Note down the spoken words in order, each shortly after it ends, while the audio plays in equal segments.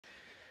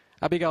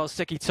Abigail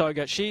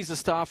Sekitoga. She's the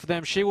star for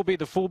them. She will be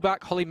the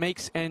fullback. Holly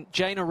Meeks and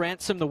Jaina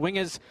Ransom, the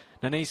wingers.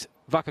 Nanise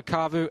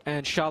Vakakavu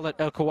and Charlotte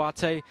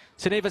Elkawate.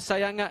 Seneva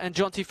Sayanga and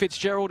Jonty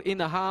Fitzgerald in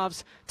the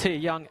halves. Tia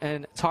Young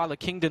and Tyler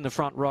Kingdon, the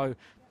front row.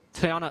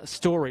 Tiana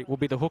Story will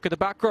be the hooker. The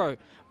back row,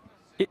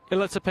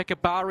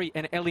 Elisapeka Bari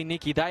and Ellie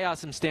Nicky, they are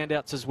some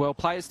standouts as well.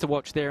 Players to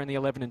watch there in the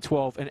 11 and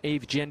 12, and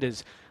Eve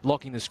Genders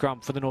locking the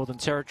scrum for the Northern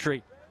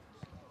Territory.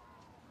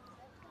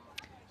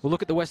 We'll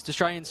look at the West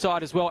Australian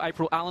side as well.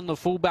 April Allen, the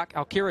fullback,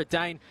 Alkira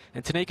Dane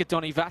and Tanika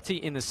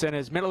Donivati in the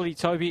centres. Melody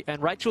Toby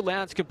and Rachel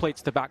Lowndes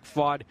completes the back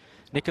five.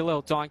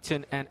 Nicolelle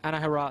Dyington and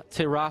Anahara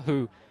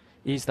Tirahu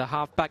is the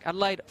halfback.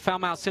 Adelaide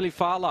Falmau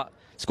Silifala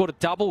scored a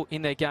double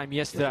in their game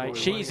yesterday.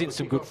 She's in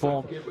some good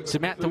form.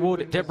 Samantha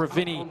Wood, Deborah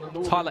Vinnie,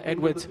 Tyler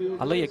Edwards,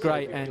 Aaliyah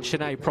Gray and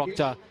Shanae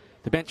Proctor.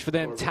 The bench for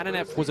them,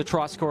 Tananev was a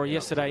try scorer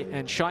yesterday,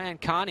 and Cheyenne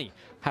Carney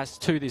has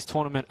two this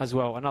tournament as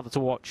well. Another to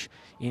watch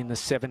in the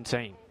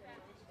 17.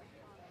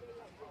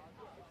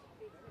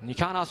 And you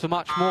can't ask for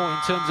much more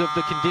in terms of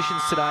the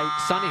conditions today.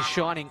 Sun is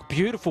shining,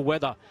 beautiful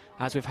weather,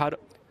 as we've had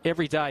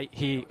every day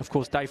here. Of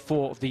course, day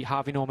 4 of the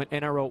Harvey Norman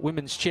NRL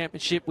Women's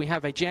Championship. We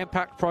have a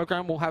jam-packed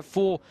program. We'll have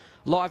 4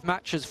 live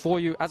matches for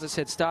you, as I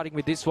said, starting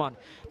with this one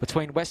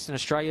between Western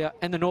Australia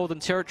and the Northern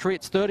Territory.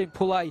 It's 3rd in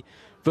Pool A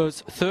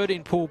versus 3rd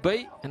in Pool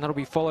B, and that'll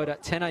be followed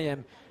at 10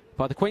 a.m.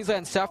 by the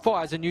Queensland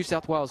Sapphires and New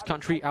South Wales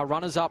Country, our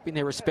runners-up in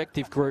their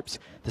respective groups.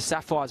 The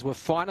Sapphires were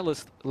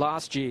finalists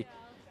last year,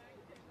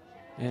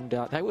 and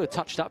they were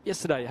touched up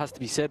yesterday, it has to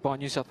be said, by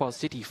New South Wales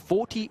City.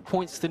 40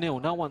 points to 0.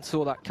 No one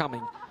saw that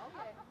coming.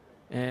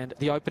 And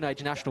the Open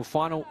Age National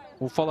Final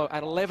will follow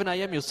at 11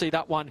 a.m. You'll see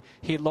that one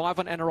here live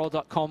on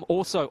NRL.com,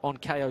 also on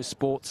KO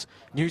Sports.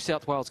 New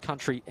South Wales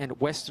Country and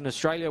Western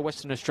Australia.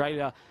 Western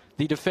Australia,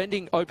 the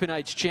defending Open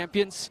Age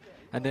champions.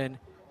 And then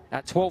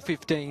at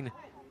 12:15,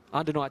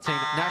 Under-19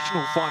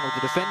 National Final,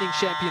 the defending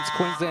champions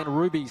Queensland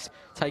Rubies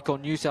take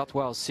on New South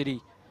Wales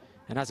City.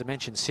 And as I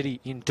mentioned, City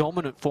in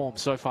dominant form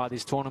so far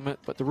this tournament.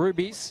 But the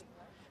Rubies,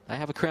 they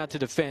have a crown to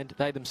defend.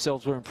 They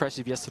themselves were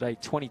impressive yesterday,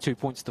 22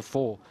 points to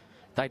 4.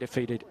 They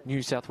defeated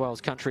New South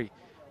Wales Country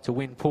to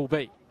win Pool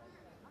B.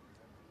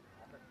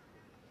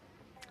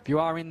 If you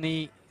are in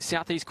the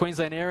southeast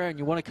Queensland area and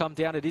you want to come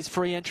down, it is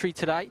free entry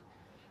today.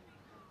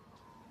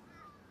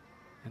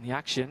 And the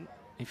action,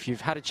 if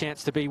you've had a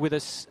chance to be with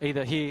us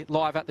either here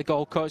live at the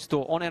Gold Coast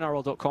or on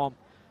NRL.com,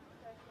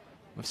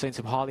 we've seen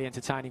some highly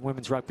entertaining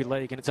Women's Rugby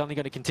League, and it's only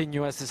going to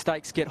continue as the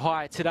stakes get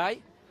higher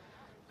today.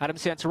 Adam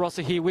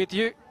Santarossa here with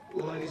you.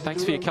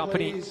 Thanks for your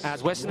company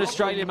as Western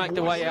Australia make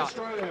their way out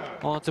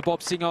onto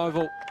Bob Singh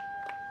Oval.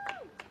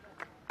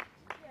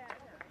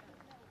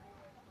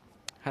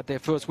 Had their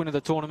first win of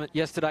the tournament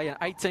yesterday, an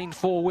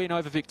 18-4 win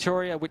over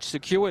Victoria, which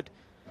secured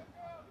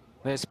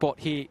their spot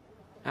here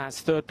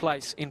as 3rd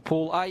place in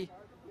Pool A,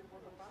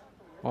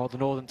 while the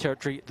Northern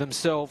Territory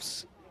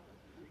themselves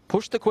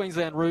pushed the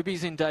Queensland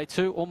Rubies in day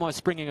 2,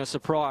 almost bringing a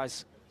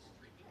surprise.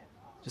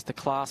 Just the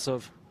class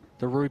of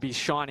the Rubies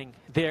shining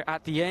there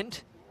at the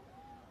end.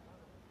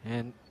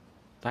 And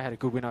they had a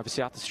good win over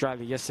South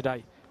Australia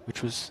yesterday,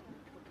 which was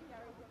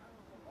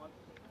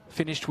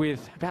finished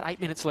with about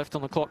 8 minutes left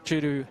on the clock due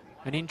to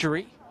an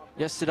injury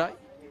yesterday.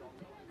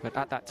 But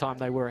at that time,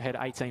 they were ahead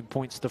 18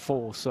 points to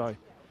 4. So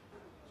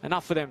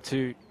enough for them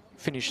to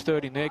finish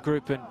 3rd in their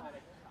group. And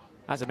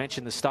as I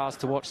mentioned, the stars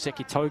to watch,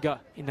 Sekitoga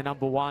in the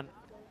number 1.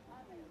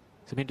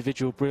 Some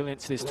individual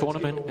brilliance this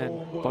tournament,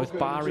 and both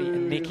Bari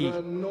and Nicky,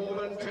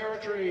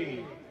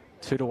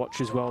 2 to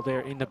watch as well there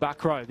in the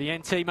back row. The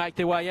NT make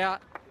their way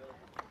out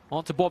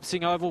onto Bob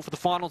Singh Oval for the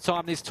final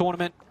time this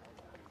tournament.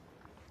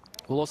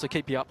 We'll also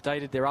keep you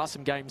updated. There are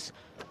some games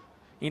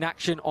in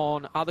action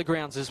on other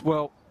grounds as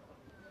well.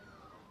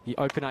 The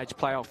Open Age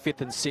Playoff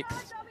 5th and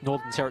 6th,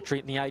 Northern Territory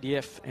in the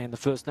ADF, and the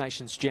First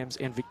Nations Gems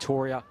and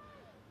Victoria,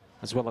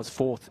 as well as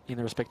 4th in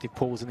the respective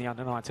pools in the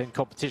Under-19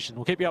 competition.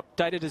 We'll keep you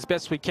updated as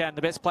best we can.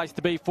 The best place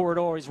to be for it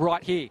all is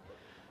right here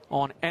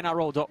on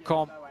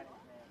NRL.com.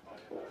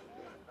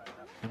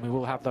 And we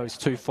will have those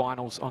 2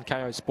 finals on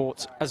KO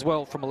Sports as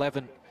well from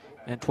 11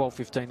 and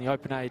 12:15. The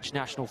Open Age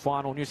National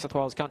Final, New South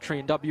Wales Country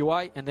and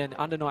WA, and then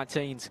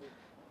Under-19s,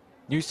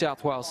 New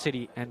South Wales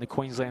City and the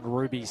Queensland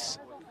Rubies.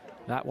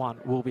 That one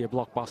will be a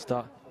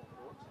blockbuster.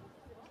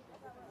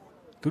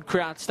 Good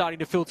crowd starting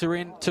to filter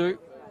in too.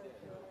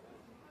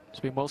 It's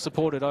been well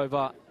supported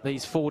over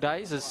these 4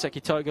 days as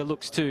Sekitoga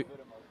looks to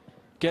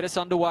get us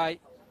underway.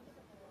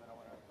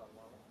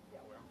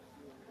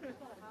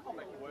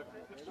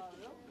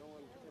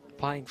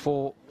 Playing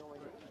for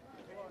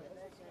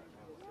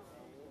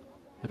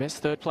the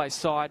best 3rd place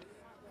side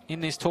in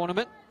this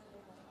tournament.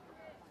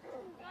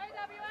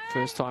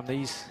 First time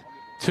these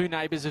 2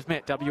 neighbours have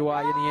met, WA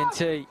and the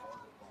NT.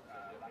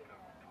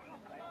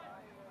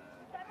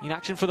 In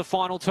action for the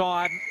final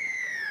time.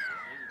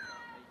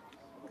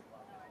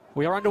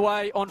 We are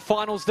underway on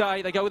finals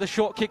day. They go with a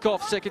short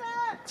kickoff.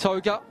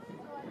 Sekitoga.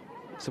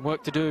 Some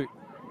work to do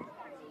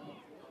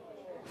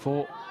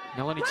for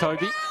Melanie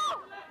Toby.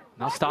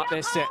 They'll start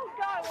their set.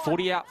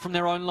 40 out from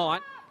their own line.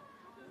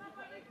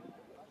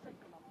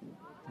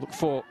 Look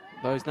for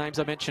those names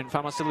I mentioned.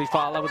 Famasili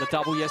Fala with a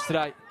double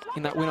yesterday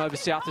in that win over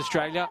South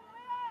Australia.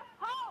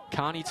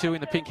 Carney too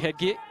in the pink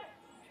headgear.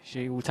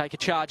 She will take a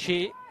charge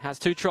here. Has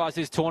 2 tries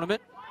this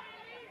tournament.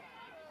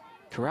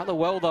 Corella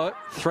well though,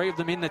 3 of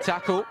them in the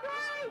tackle.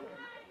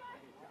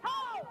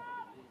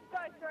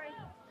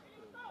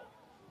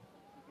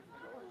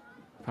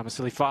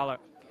 Famasili Fala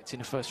gets in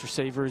the first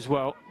receiver as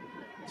well.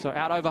 So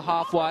out over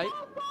halfway.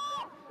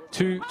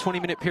 2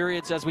 20-minute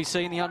periods as we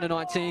see in the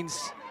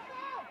under-19s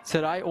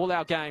today. All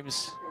our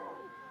games,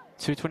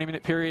 2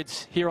 20-minute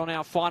periods here on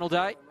our final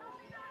day.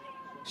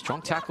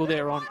 Strong tackle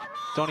there on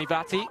Donny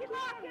Vatti.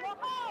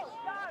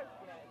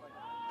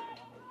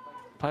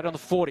 Played on the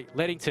 40.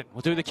 Leddington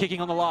will do the kicking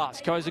on the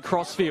last. Goes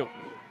across field.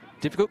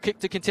 Difficult kick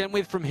to contend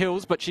with from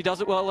Hills, but she does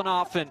it well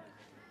enough. And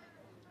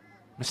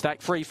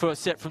mistake-free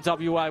first set from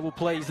WA will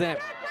please them.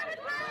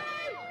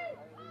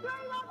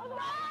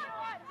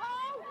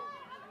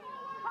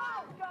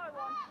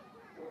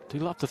 Do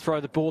love to throw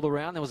the ball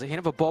around. There was a hint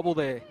of a bobble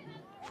there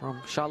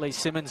from Charlize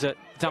Simmons at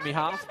dummy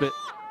half, but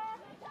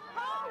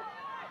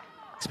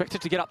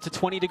expected to get up to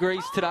 20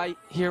 degrees today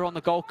here on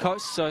the Gold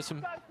Coast, so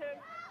some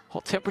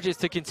hot temperatures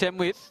to contend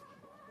with.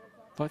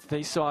 Both of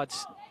these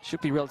sides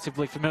should be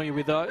relatively familiar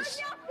with those.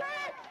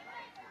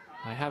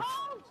 They have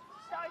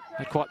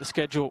had quite the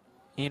schedule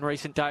in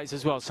recent days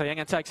as well. So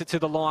Sayanga takes it to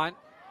the line.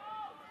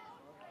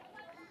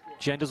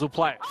 Genders will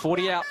play it.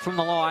 40 out from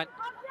the line.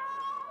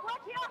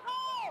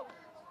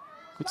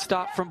 Good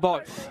start from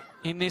both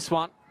in this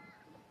one.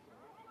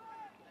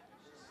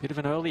 Bit of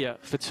an earlier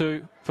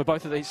for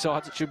both of these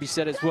sides, it should be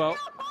said as well.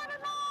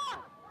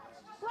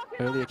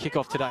 Earlier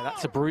kickoff today.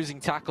 That's a bruising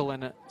tackle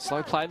and a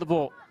slow play of the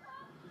ball.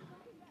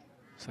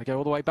 So they go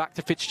all the way back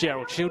to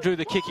Fitzgerald. She'll do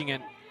the kicking,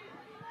 and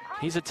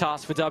here's a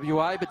task for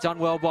WA, but done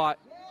well by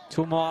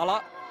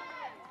Tuamala.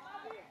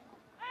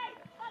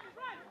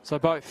 So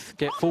both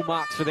get full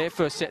marks for their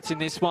first sets in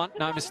this one.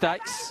 No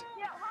mistakes.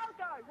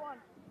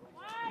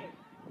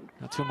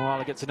 Now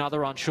Tuamala gets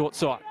another on short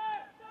side.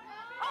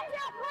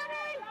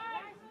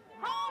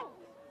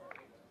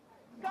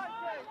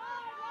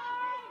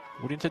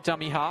 Wood into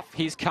dummy half.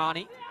 Here's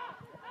Carney.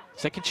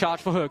 Second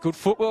charge for her. Good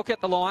footwork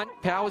at the line.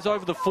 Powers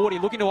over the 40.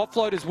 Looking to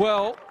offload as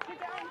well.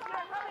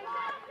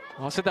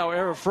 Well, I said they were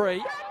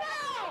error-free.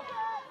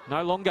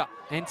 No longer.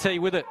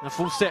 NT with it. A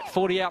full set.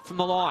 40 out from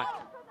the line.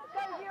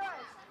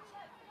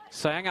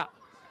 Sayanga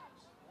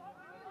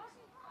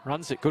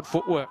runs it. Good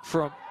footwork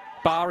from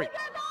Bari.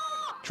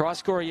 Try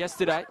scorer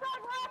yesterday.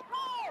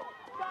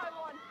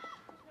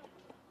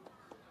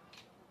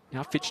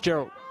 Now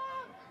Fitzgerald.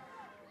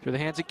 Through the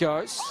hands it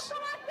goes.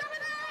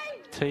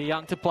 T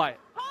Young to play it.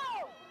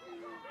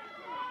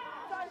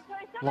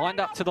 Lined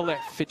up to the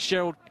left.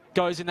 Fitzgerald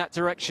goes in that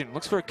direction.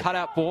 Looks for a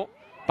cutout ball.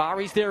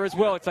 Bari's there as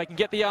well. If they can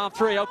get the arm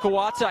free. El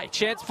Kawate.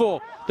 Chance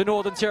for the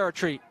Northern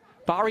Territory.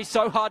 Bari's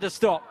so hard to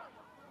stop.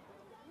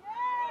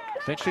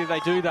 Eventually they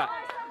do that.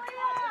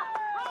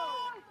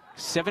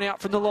 7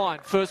 out from the line.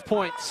 First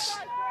points.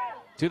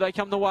 Do they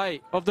come the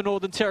way of the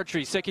Northern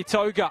Territory? Seki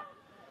Toga.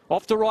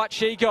 Off the right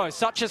she goes.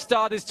 Such a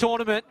star this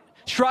tournament.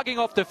 Shrugging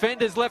off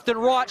defenders left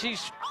and right.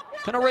 She's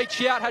going to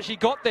reach out. Has she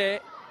got there?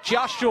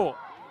 Just short.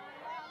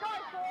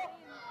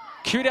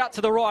 Cute out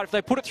to the right. If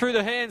they put it through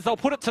the hands, they'll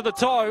put it to the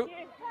toe.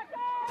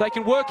 If they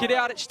can work it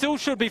out, it still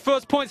should be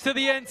first points to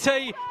the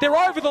NT. They're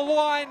over the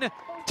line.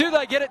 Do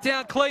they get it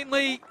down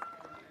cleanly?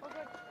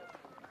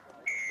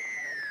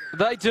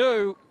 They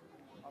do.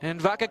 And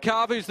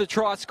Vakakavu's the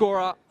try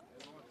scorer.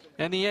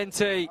 And the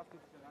NT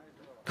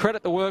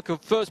credit the work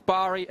of first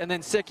Bari and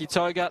then Seki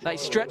Toga. They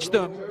stretch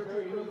them.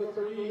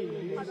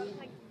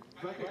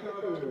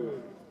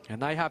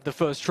 And they have the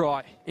first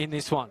try in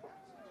this one.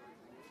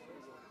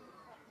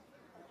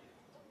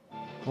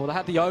 Well, they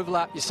had the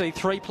overlap. You see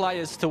 3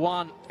 players to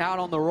 1 out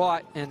on the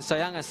right, and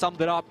Sayanga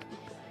summed it up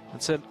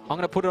and said, I'm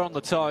going to put it on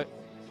the toe.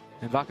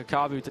 And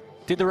Vakakavu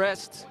did the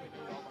rest.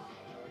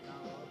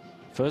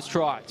 First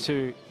try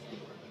to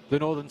the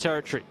Northern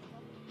Territory.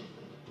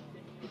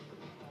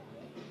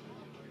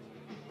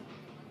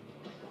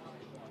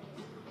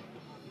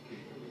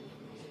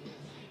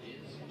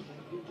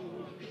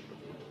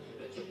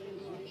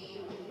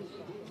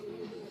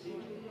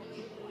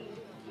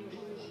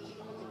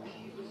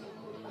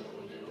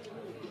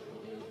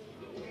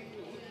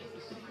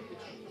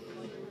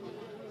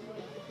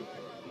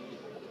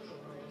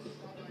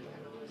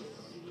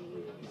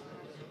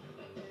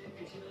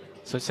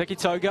 So Seki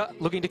Toga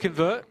looking to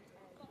convert.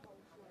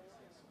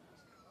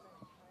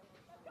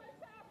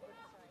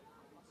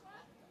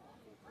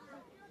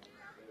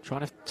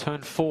 Trying to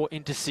turn 4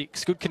 into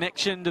 6. Good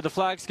connection. Do the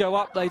flags go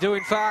up? They do,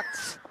 in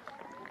fact.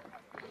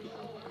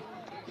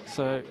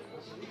 So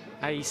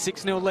a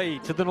 6-0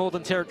 lead to the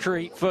Northern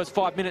Territory. First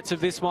 5 minutes of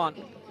this one.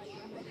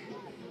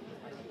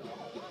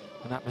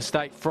 And that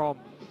mistake from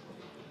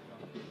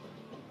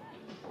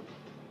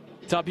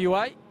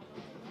WA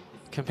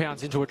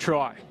compounds into a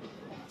try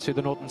to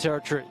the Northern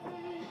Territory.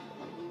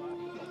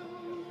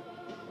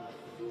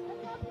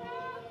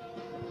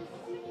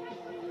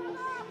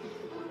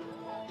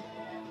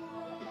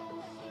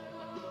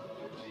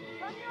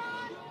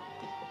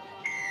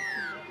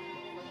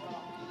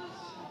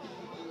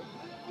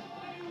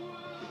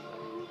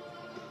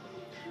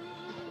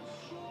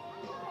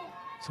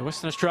 So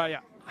Western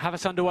Australia have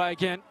us underway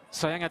again.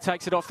 Sayanga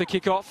takes it off the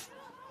kickoff.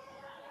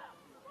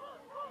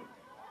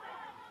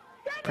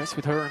 Impressed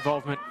with her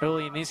involvement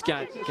early in this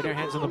game. Get her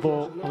hands on the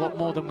ball a lot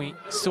more than we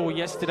saw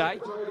yesterday.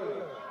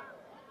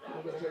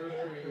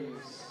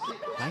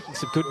 Making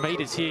some good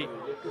meters here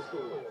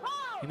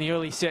in the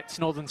early sets,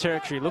 Northern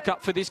Territory. Look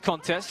up for this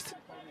contest.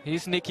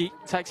 Here's Nikki,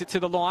 takes it to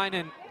the line,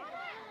 and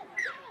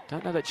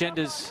don't know that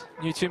Genders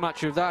knew too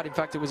much of that. In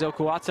fact, it was El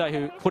Kouate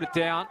who put it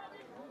down.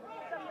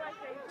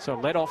 So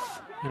let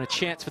off and a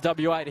chance for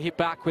WA to hit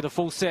back with a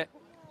full set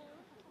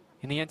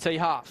in the NT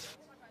half.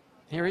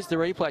 Here is the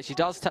replay. She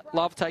does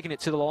love taking it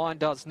to the line,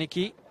 does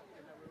Nikki.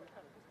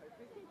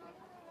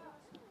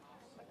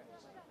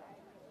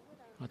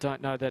 I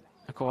don't know that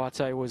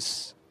Kouate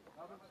was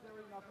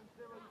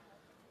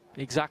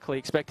exactly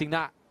expecting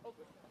that.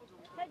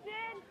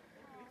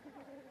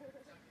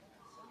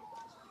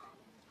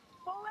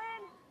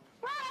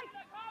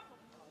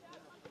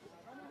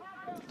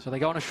 So they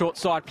go on a short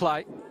side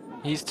play.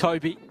 Here's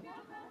Toby.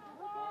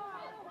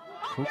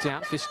 Pulled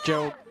down,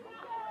 Fitzgerald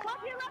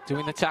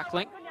doing the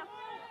tackling.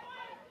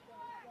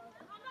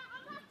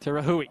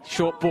 Terahui,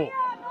 short ball.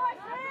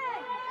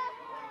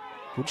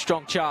 Good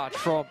strong charge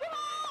from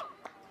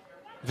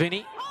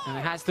Vinny, and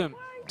it has them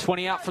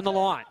 20 out from the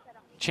line.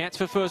 Chance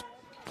for first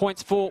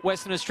points for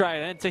Western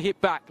Australia, and to hit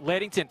back.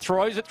 Leddington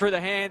throws it through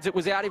the hands. It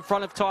was out in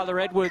front of Tyler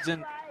Edwards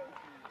and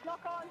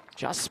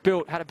just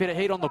spilt, had a bit of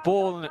heat on the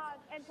ball, and it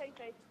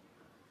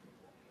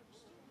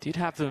did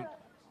have them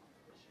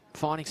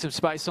finding some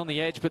space on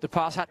the edge, but the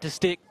pass had to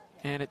stick,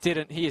 and it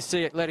didn't. Here you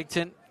see it,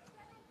 Leddington.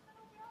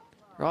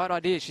 Right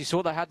idea. She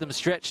saw they had them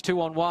stretched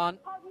 2-on-1.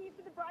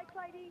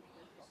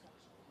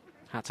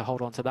 Had to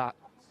hold on to that.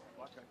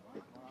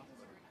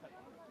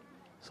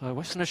 So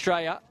Western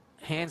Australia,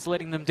 hands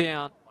letting them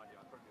down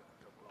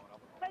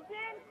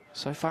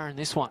so far in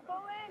this one.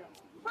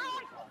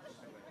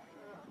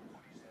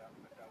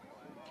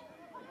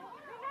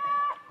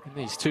 In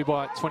these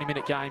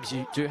 2-by-20-minute games,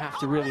 you do have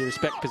to really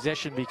respect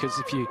possession, because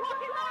if you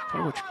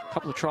go a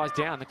couple of tries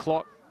down, the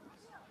clock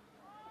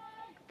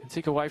can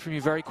tick away from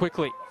you very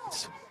quickly.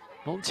 It's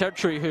Northern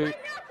Territory who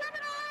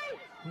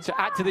needs to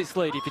add to this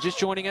lead. If you're just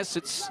joining us,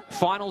 it's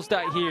finals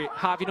day here at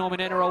Harvey Norman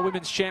NRL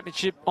Women's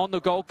Championship on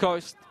the Gold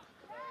Coast.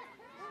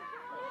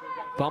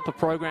 Bumper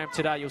program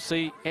today. You'll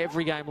see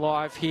every game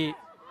live here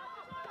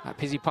at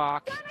Pizzey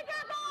Park.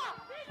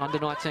 Under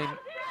 19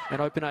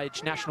 and open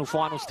age national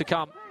finals to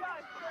come.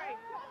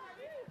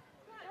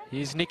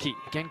 Here's Nikki,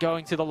 again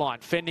going to the line,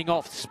 fending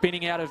off,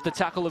 spinning out of the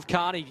tackle of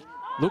Carney.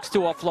 Looks to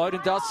offload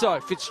and does so.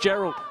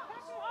 Fitzgerald.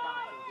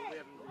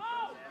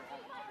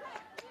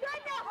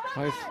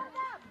 Both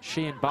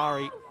she and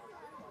Bari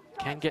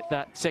can get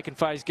that second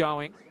phase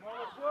going.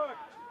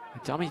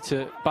 A dummy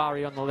to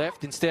Bari on the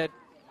left. Instead,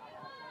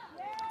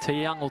 T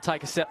Young will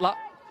take a settler.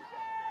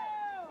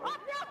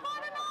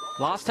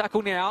 Last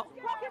tackle now.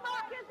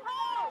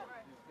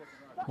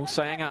 Will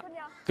Sayanga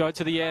go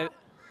to the air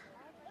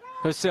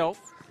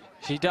herself?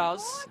 She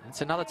does.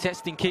 It's another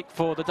testing kick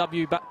for the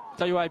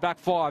WA back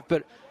five,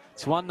 but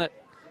it's one that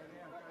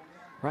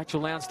Rachel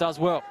Lowndes does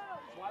well.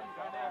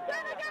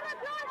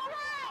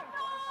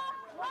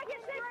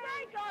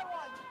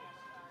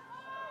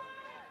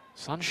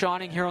 Sun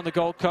shining here on the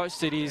Gold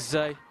Coast. It is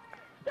a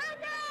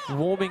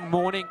warming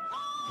morning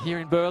here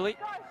in Burleigh.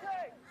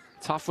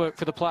 Tough work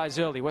for the players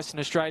early. Western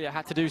Australia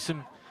had to do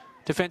some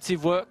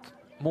defensive work,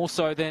 more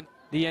so than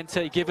the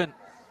NT, given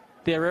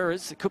their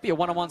errors. It could be a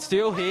one-on-one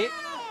steal here.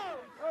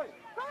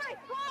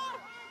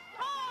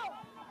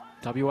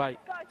 WA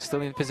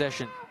still in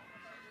possession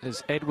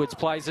as Edwards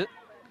plays it.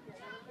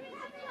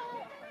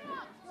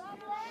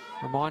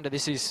 Reminder,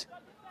 this is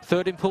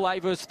third in Pool A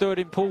versus third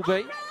in Pool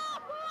B.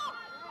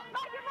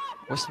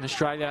 Western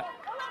Australia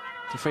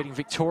defeating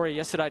Victoria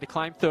yesterday to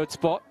claim third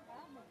spot.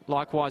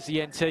 Likewise,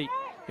 the NT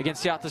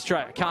against South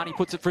Australia. Carney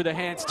puts it through the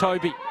hands,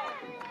 Toby.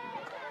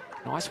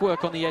 Nice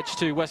work on the edge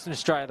to Western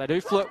Australia. They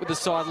do flirt with the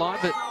sideline,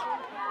 but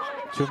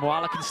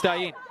Tuamoala can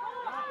stay in.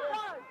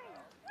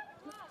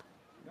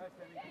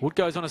 Wood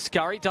goes on a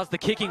scurry, does the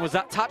kicking. Was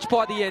that touched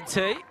by the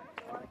NT?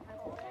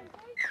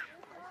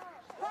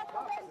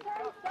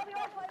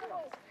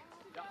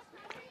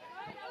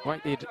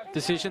 Wait the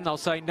decision, they'll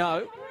say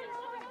no.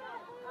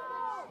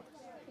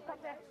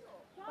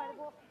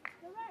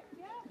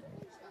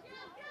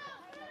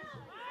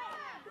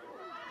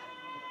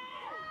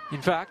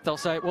 In fact, they'll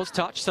say it was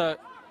touched, so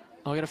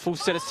I'll get a full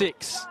set of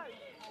 6.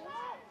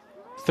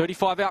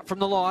 35 out from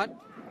the line.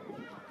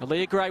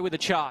 Aaliyah Gray with a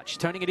charge,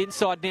 turning it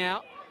inside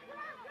now.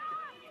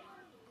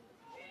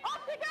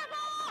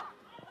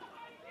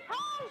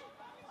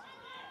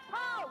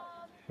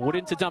 Wood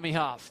into dummy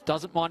half,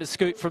 doesn't mind a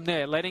scoot from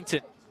there.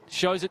 Leddington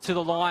shows it to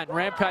the line,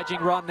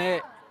 rampaging run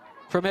there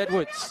from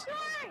Edwards.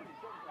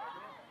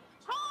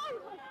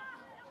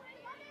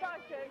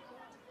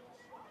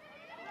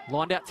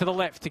 Lined out to the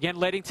left, again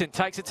Leddington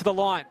takes it to the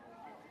line.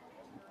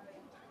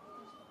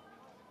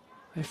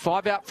 They're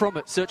 5 out from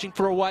it, searching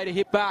for a way to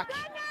hit back.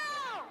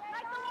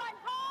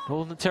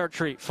 Northern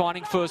Territory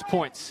finding first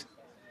points.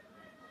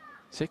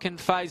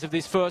 Second phase of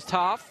this first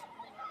half.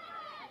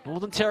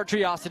 Northern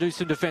Territory asked to do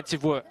some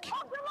defensive work.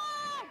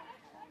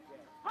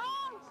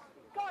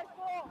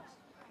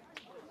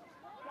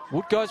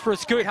 Wood goes for a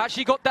scoot. Has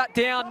she got that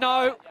down?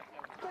 No.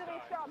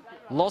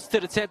 Lost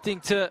it attempting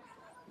to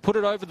put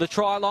it over the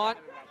try line.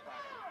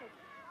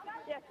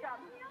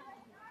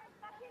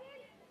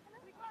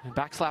 And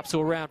back slaps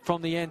all around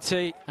from the NT.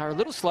 They're a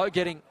little slow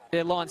getting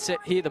their line set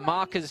here. The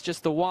marker's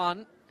just the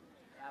one.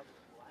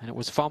 And it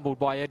was fumbled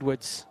by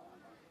Edwards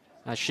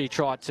as she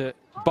tried to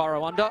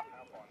burrow under.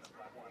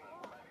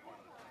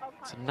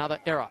 It's another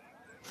error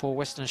for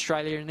Western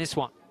Australia in this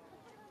one.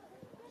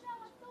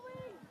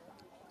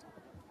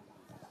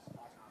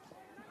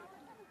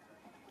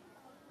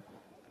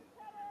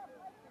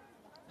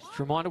 Just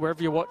a reminder,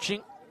 wherever you're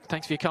watching,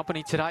 thanks for your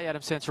company today.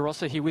 Adam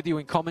Santarossa here with you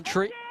in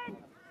commentary.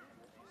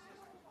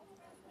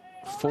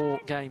 4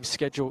 games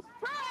scheduled.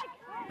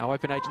 Our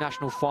Open Age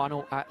National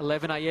Final at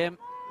 11 a.m.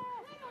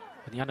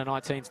 and the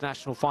Under-19s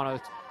National Final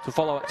to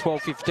follow at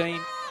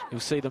 12:15. You'll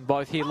see them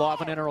both here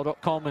live on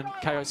NRL.com and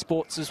KO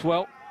Sports as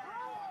well.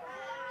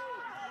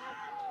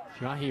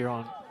 If you are here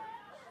on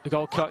the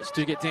Gold Coast,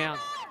 do get down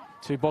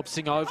to Bob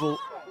Singh Oval.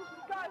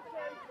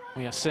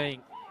 We are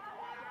seeing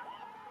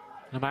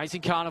an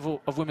amazing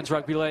carnival of Women's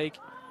Rugby League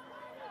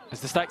as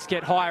the stakes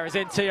get higher, as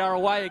NT are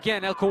away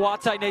again. El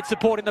Kawate needs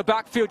support in the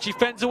backfield. She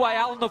fends away.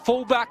 Allen, the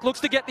fullback, looks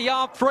to get the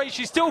arm free.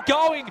 She's still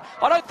going.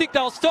 I don't think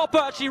they'll stop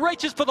her. She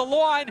reaches for the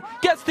line,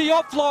 gets the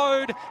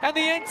offload, and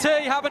the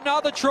NT have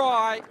another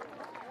try.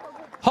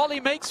 Holly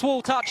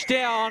Meekswell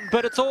touchdown,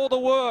 but it's all the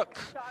work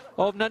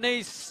of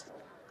Nanise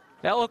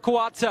El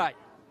Kawate.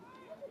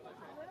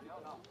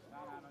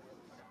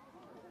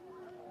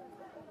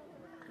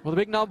 Well, the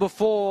big number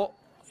 4,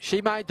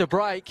 she made the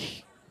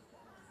break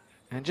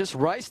and just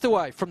raced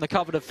away from the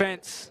cover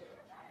defence.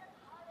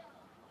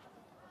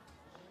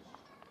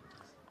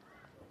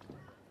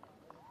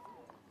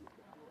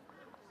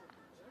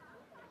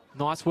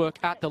 Nice work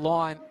at the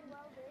line.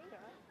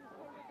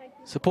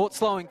 Support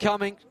slow in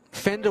coming.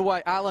 Fend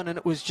away Allen, and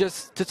it was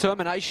just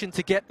determination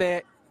to get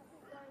there.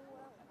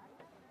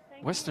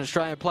 Western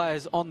Australian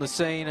players on the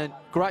scene, and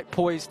great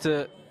poise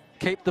to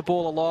keep the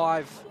ball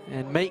alive.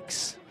 And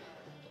Meeks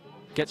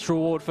gets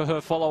reward for her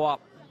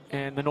follow-up,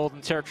 and the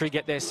Northern Territory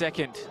get their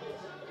second.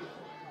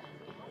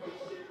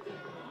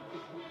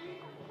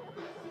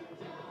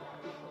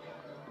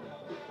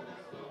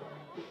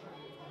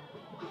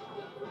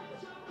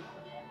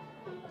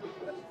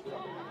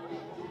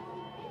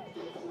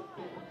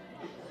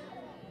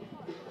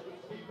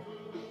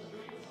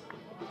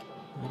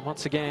 And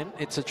once again,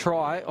 it's a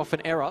try off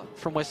an error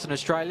from Western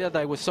Australia.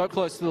 They were so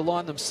close to the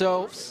line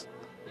themselves.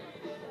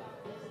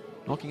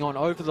 Knocking on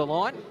over the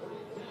line.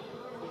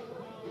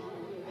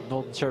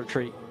 Northern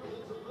Territory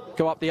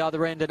go up the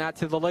other end and add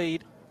to the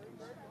lead.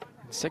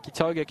 Seki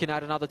Toga can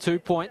add another 2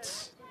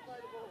 points.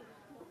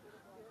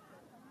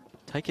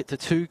 Take it to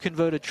 2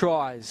 converted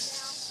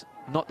tries.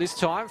 Not this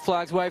time.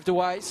 Flags waved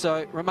away, so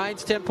it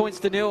remains 10 points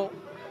to 0.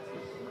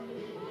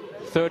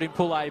 Third in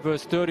Pool A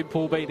versus third in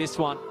Pool B this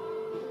one.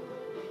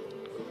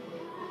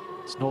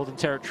 It's Northern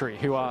Territory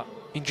who are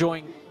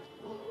enjoying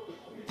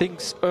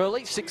things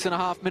early.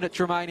 6.5 minutes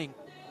remaining.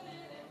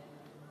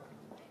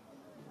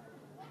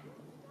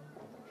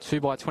 2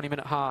 by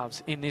 20-minute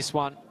halves in this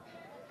one.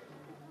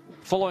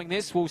 Following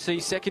this, we'll see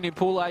second in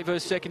Pool A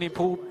versus second in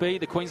Pool B,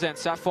 the Queensland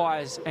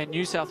Sapphires and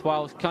New South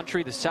Wales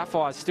Country. The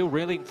Sapphires still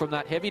reeling from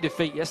that heavy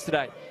defeat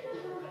yesterday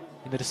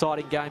in the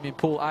deciding game in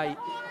Pool A.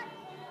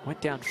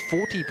 Went down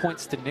 40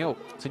 points to 0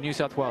 to New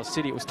South Wales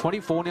City. It was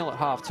 24-0 at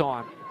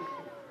half-time.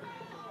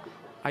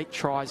 8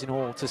 tries in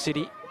all to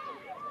City.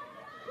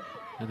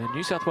 And then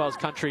New South Wales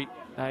Country,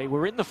 they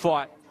were in the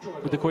fight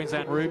with the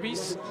Queensland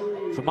Rubies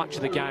for much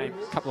of the game.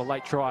 A couple of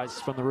late tries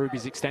from the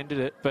Rubies extended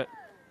it, but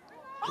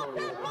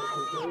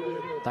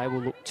they will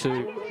look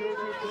to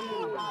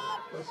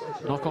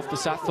knock off the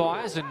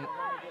Sapphires, and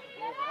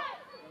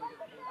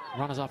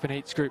runners up in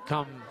each group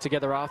come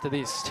together after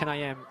this. 10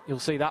 a.m. you'll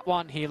see that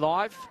one here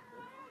live.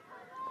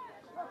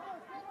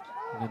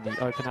 And then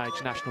the Open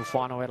Age National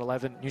Final at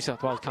 11, New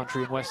South Wales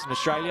Country and Western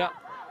Australia.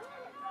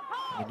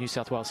 And the New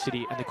South Wales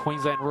City and the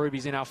Queensland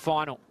Rubies in our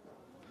final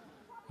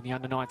in the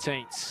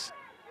Under-19s.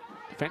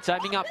 Defence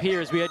aiming up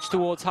here as we edge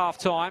towards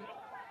half-time.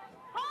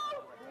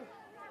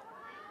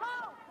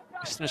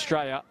 Western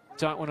Australia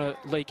don't want to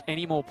leak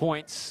any more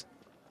points.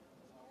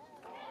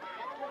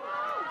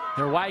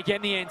 They're away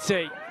again, the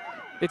NT.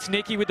 It's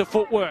Nikki with the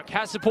footwork.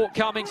 Has support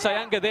coming.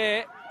 Sayanga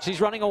there. She's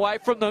running away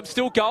from them.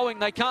 Still going.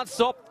 They can't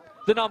stop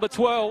the number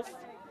 12.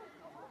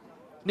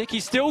 Nikki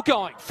still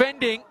going.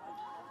 Fending.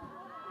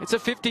 It's a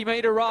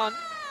 50-metre run.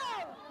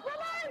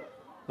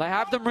 They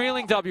have them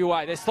reeling,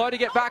 WA. They're slow to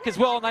get back as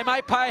well, and they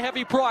may pay a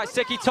heavy price.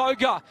 Seki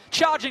Toga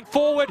charging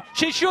forward.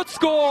 She should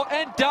score,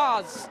 and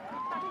does.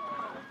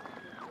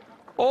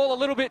 All a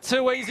little bit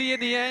too easy in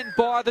the end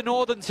by the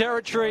Northern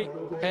Territory,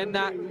 and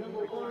that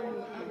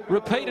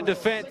repeated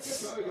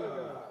defence.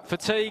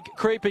 Fatigue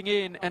creeping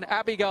in, and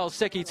Abigail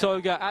Seki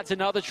Toga adds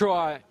another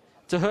try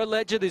to her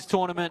ledger this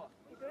tournament.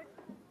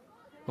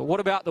 But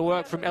what about the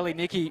work from Ellie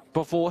Nicky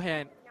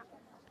beforehand?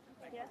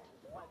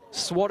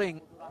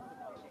 Swatting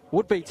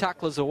would-be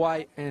tacklers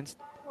away, and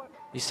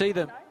you see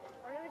them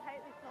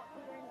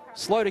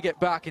slow to get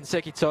back in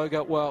Seki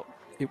Toga. Well,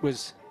 it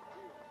was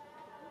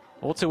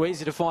all too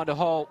easy to find a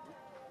hole,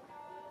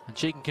 and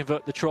she can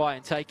convert the try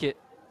and take it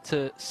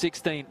to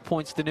 16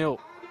 points to 0.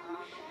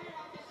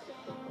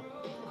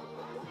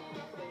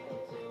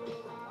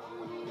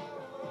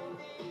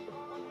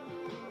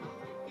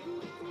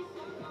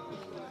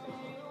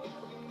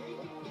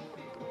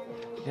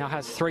 Now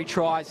has 3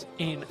 tries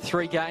in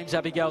 3 games,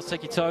 Abigail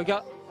Seki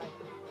Toga.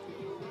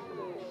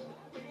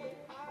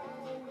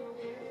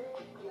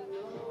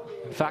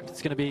 In fact,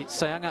 it's going to be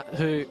Sayanga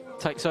who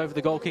takes over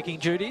the goal-kicking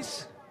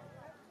duties.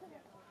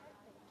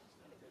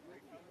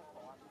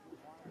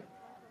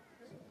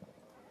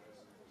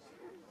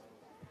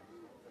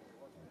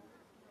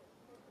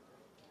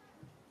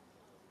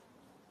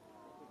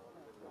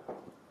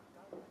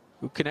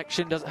 Good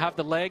connection, doesn't have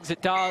the legs,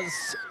 it does.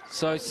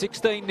 So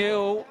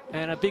 16-0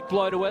 and a big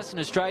blow to Western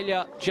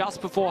Australia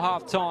just before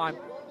half-time.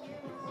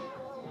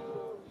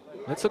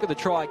 Let's look at the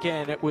try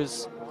again. It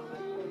was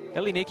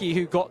Ellie Nicky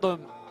who got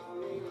them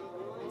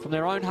from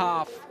their own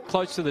half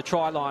close to the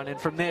try line,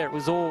 and from there it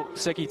was all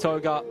Seki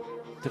Toga.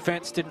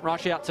 Defence didn't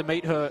rush out to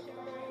meet her.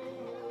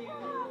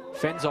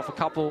 Fends off a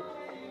couple.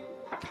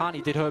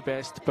 Carney did her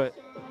best, but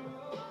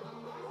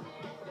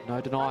no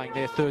denying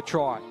their 3rd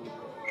try.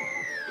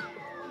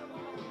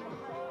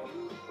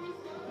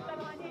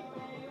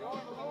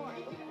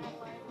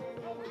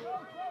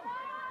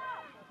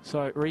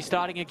 So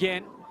restarting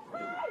again.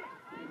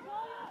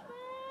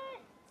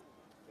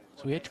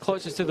 So we head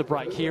closest to the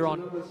break here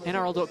on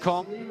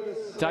NRL.com.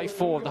 Day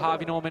 4 of the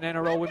Harvey Norman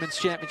NRL Women's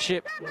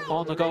Championship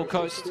on the Gold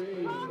Coast.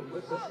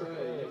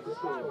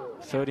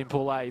 3rd in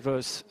Pool A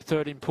versus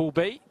 3rd in Pool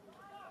B.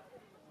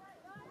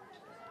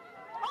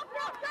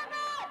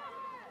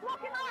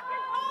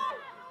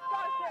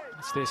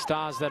 It's their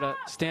stars that are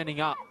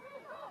standing up.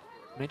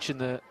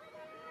 Mentioned the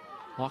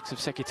likes of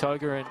Seki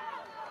Toga and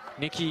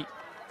Nicky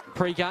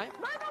pre-game.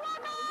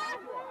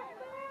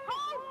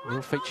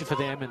 Real feature for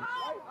them, and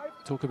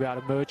talk about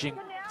emerging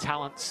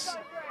talents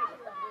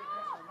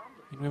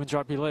in Women's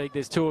Rugby League.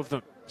 There's 2 of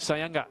them.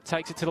 Sayanga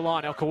takes it to the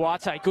line. El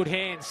Kawate, good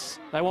hands.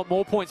 They want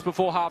more points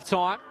before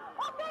half-time.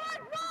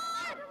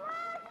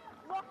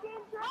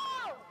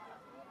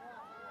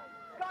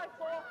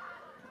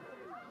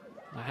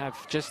 They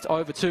have just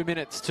over 2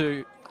 minutes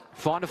to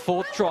find a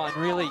 4th try and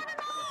really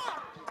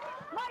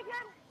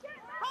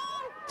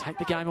take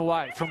the game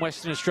away from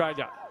Western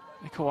Australia.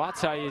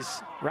 Kawate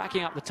is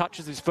racking up the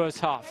touches this first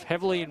half,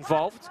 heavily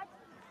involved.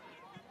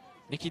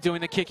 Nicky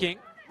doing the kicking,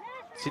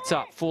 sits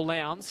up, 4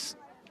 Lowndes.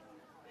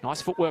 Nice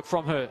footwork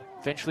from her,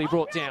 eventually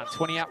brought down,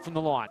 20 out from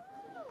the line.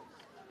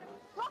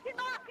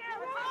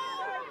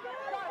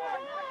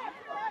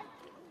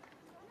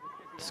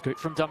 Scoot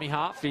from dummy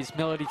half is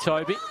Melody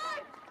Toby.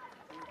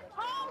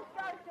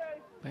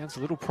 Lowndes a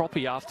little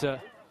proppy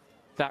after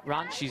that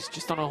run. She's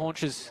just on her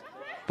haunches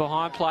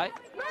behind play.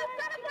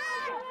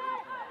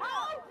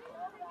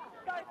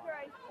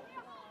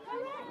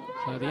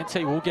 So the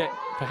NT will get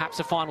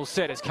perhaps a final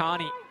set as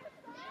Carney.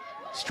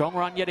 Strong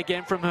run yet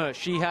again from her.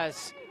 She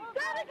has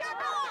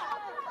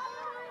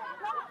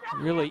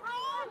really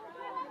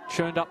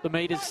churned up the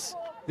meters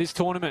this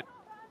tournament.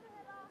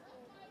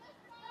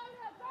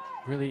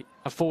 Really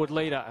a forward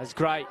leader as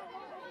Gray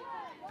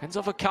fends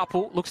off a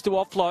couple, looks to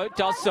offload,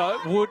 does so.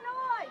 Wood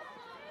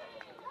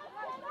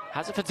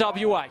has it for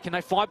WA. Can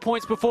they find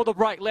points before the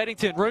break?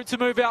 Leddington, room to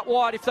move out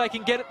wide if they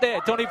can get it there.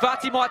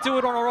 Donivati might do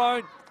it on her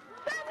own.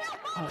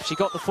 Oh, if she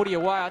got the footy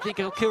away, I think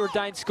Kira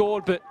Dane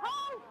scored, but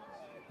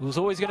it was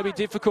always going to be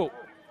difficult.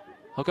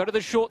 I'll go to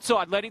the short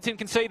side. Leddington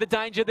can see the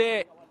danger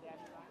there.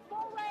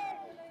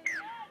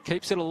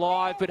 Keeps it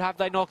alive, but have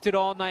they knocked it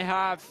on? They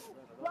have.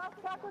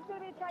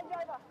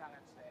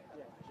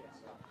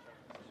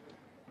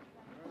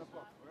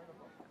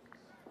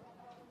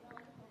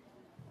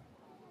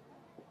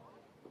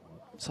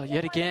 So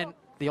yet again,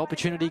 the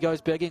opportunity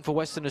goes begging for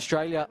Western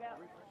Australia.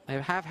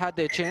 They have had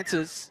their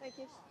chances.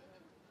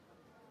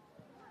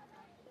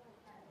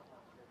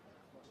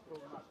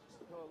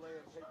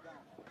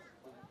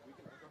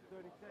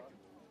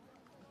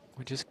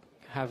 We just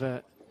have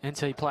a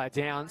NT player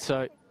down,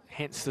 so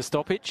hence the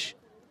stoppage.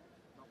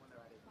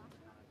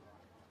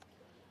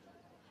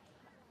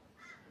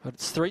 But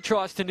it's 3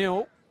 tries to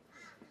 0.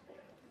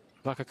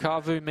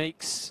 Vakakavu,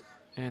 Meeks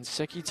and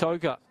Seki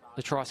Toga,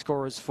 the try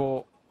scorers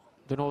for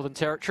the Northern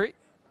Territory.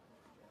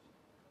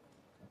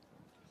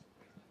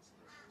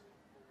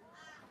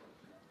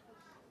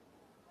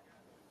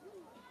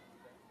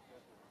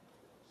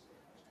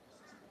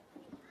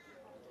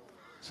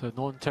 So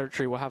Northern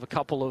Territory will have a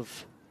couple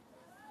of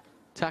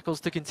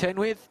tackles to contend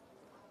with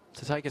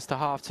to take us to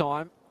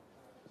half-time.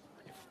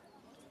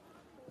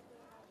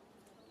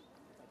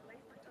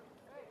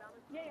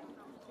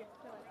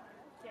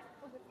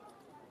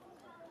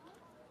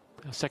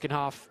 Our second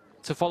half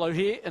to follow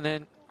here, and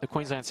then the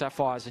Queensland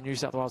Sapphires and New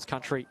South Wales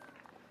Country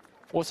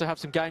also have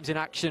some games in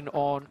action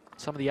on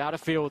some of the outer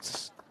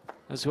fields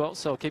as well,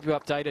 so I'll keep you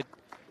updated.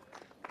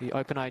 The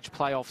Open Age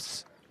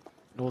playoffs,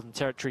 Northern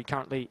Territory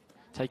currently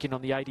taking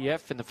on the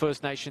ADF and the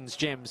First Nations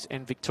Gems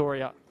and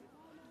Victoria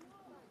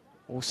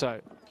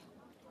also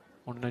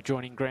on an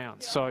adjoining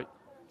ground. So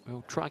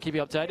we'll try and keep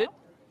you updated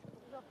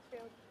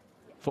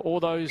for all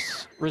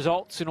those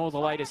results and all the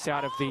latest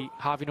out of the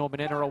Harvey Norman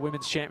NRL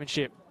Women's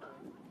Championship.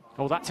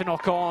 Well, that's a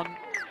knock on.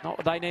 Not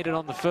what they needed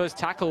on the first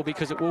tackle,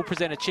 because it will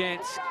present a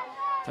chance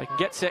if they can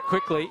get set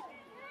quickly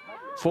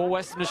for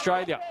Western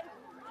Australia.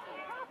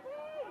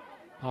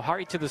 I'll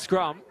hurry to the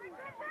scrum.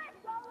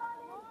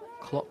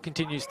 Clock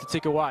continues to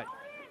tick away.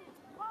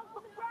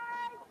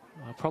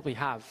 I'll probably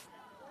have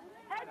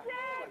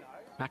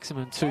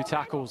maximum 2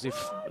 tackles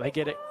if they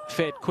get it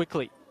fed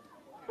quickly.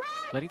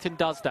 Leddington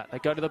does that. They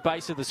go to the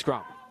base of the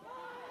scrum.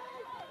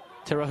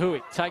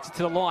 Terahui takes it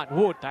to the line.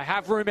 Wood, they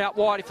have room out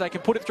wide if they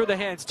can put it through the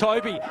hands.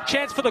 Toby,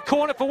 chance for the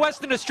corner for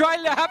Western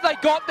Australia. Have they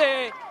got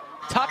there?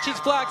 Touches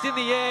flags in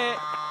the air.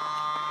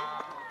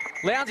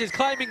 Lowndes is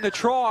claiming the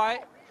try,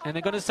 and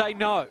they're going to say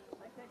no.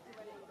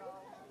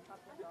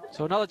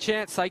 So another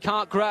chance they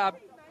can't grab.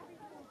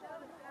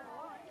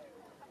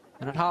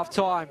 And at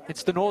half-time,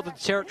 it's the Northern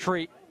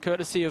Territory,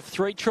 courtesy of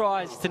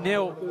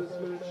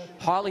 3-0.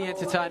 Highly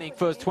entertaining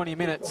first 20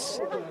 minutes.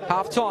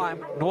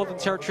 Half-time, Northern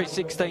Territory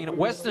 16,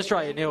 Western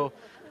Australia 0.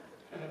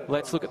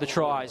 Let's look at the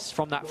tries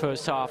from that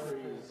first half.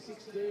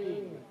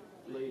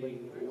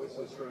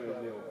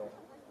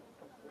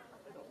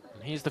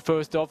 And here's the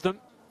first of them.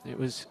 It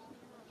was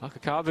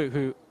Akakavu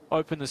who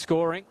opened the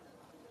scoring.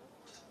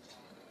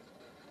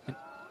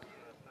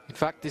 In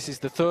fact, this is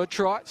the third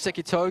try.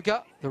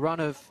 Sekitoga, the run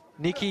of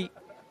Nikki,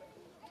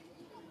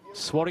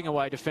 swatting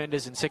away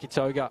defenders, and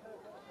Sekitoga,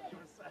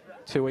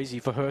 too easy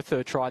for her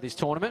third try this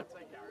tournament.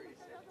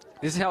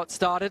 This is how it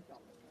started.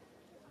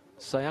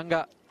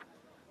 Sayunga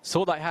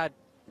saw they had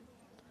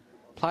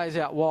players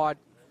out wide,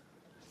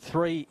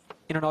 3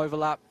 in an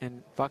overlap,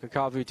 and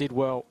Vakakavu did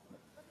well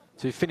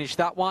to finish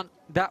that one.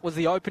 That was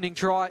the opening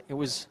try. It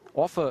was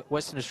off a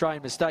Western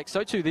Australian mistake.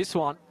 So too this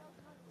one.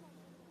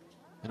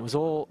 And it was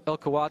all El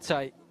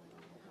Kawate.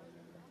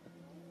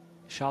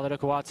 Charlotte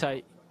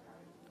Okawate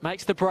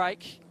makes the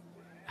break.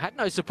 Had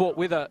no support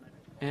with her,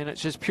 and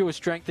it's just pure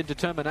strength and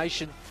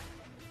determination,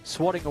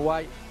 swatting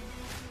away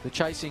the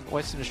chasing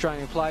Western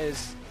Australian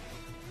players,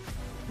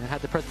 and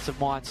had the presence of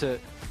mind to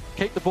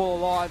keep the ball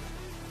alive.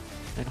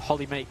 And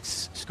Holly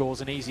Meeks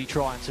scores an easy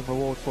try and some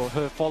reward for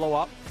her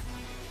follow-up.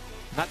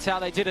 And that's how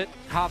they did it.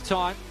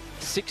 Half-time,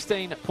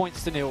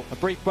 16-0. A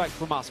brief break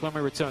from us when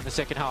we return the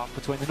second half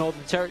between the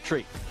Northern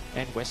Territory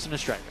and Western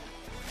Australia.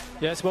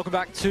 Yes, welcome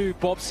back to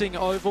Bob Singh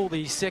Oval.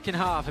 The second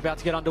half about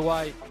to get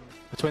underway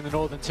between the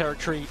Northern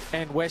Territory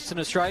and Western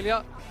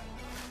Australia.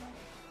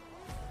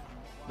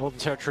 Northern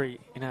Territory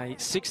in a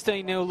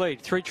 16-0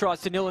 lead.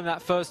 3-0 in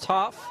that first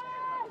half.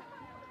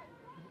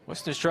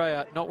 Western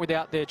Australia not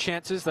without their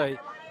chances. They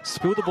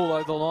spilled the ball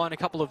over the line a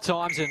couple of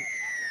times in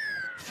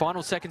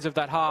final seconds of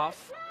that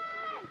half.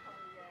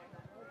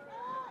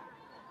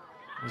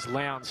 It was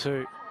Lowndes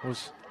who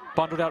was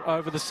bundled out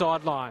over the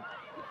sideline.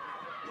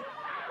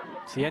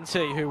 It's the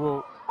NT who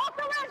will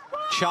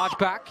charge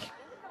back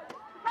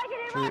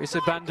through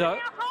Isabando.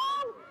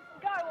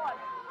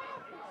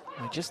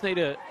 They just need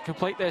to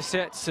complete their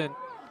sets and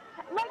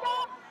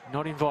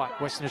not invite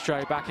Western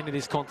Australia back into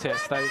this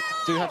contest. They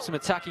do have some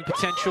attacking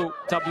potential,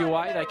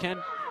 WA. They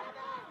can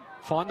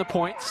find the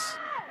points.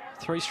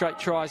 3 straight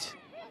tries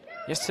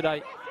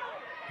yesterday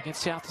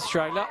against South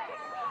Australia.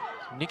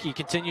 Nikki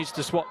continues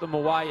to swat them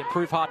away and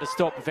prove hard to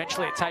stop.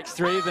 Eventually it takes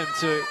 3 of them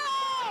to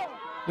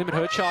limit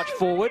her charge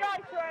forward.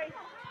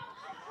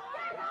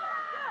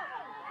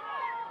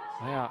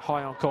 They are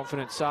high on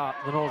confidence, the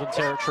Northern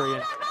Territory,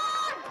 and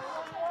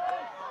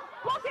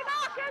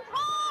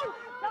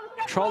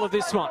control of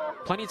this one.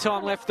 Plenty of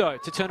time left though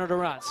to turn it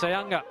around.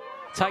 Sayunga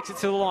takes it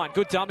to the line.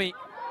 Good dummy.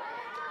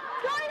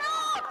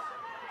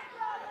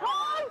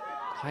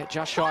 Play it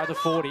just shy of the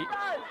 40.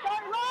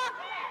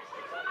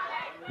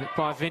 Nicked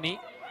by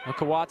Vinny.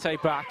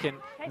 Okawate back, and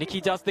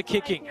Nikki does the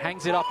kicking.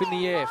 Hangs it up in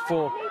the air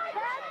for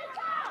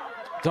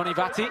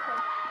Donivati.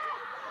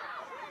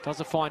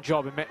 Does a fine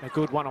job and met a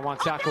good one-on-one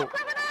tackle.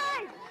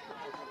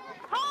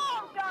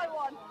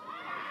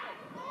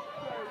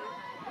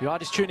 You are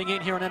just tuning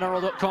in here on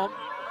NRL.com.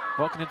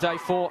 Welcome to day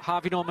 4,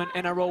 Harvey Norman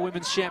NRL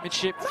Women's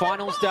Championship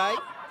Finals Day.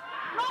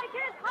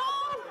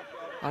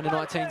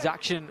 Under-19s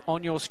action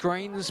on your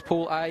screens.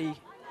 Pool A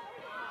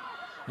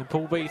and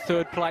Pool B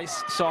third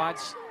place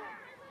sides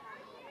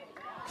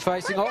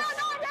facing off.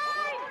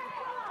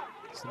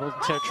 It's the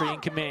Northern Territory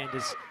in command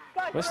as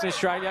Western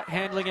Australia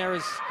handling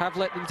errors have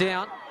let them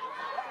down.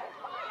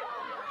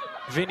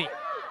 Vinny,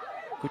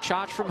 good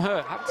charge from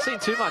her. Haven't seen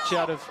too much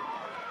out of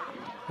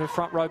her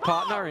front row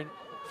partner in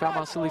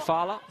Falma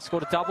Silifala.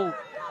 Scored a double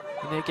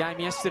in their game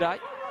yesterday.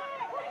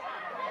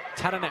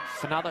 Tatanev,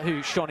 another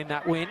who shone in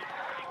that win.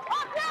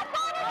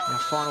 Our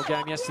final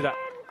game yesterday.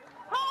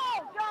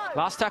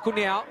 Last tackle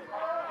now,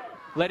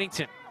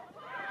 Leddington.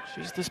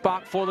 She's the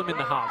spark for them in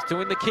the halves.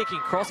 Doing the kicking,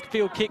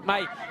 cross-field kick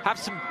may have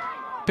some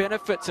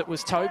benefits. It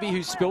was Toby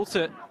who spilt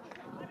it.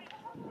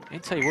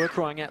 NT were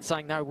crying out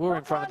saying no, we're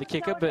in front of the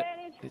kicker, but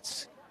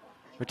it's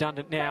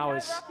redundant now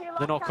as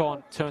the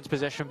knock-on turns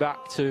possession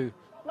back to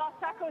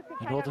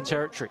the Northern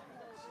Territory.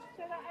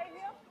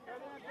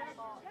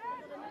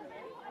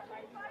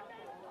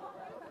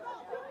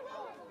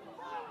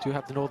 Do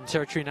have the Northern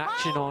Territory in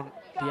action on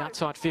the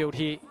outside field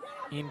here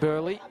in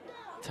Burleigh,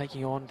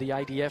 taking on the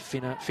ADF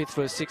in a 5th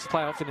versus 6th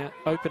playoff in an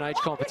open age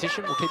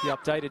competition. We'll keep you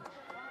updated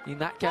in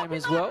that game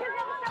as well.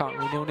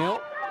 Currently 0-0.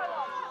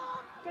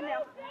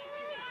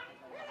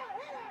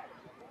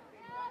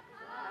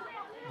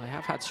 They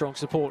have had strong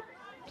support,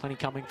 plenty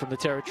coming from the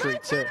Territory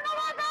to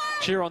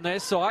cheer on their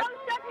side.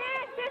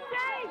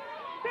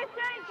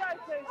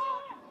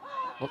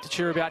 What to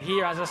cheer about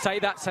here. As I say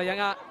that,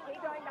 Sayanga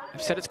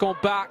have said it's gone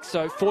back,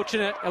 so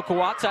fortunate. El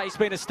Kawate's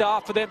been a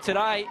star for them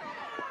today.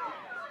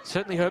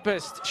 Certainly her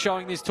best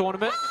showing this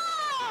tournament.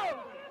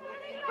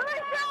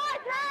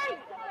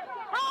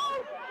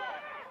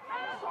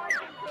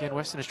 Again,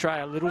 Western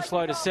Australia a little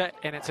slow to set,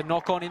 and it's a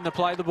knock-on in the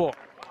play the ball.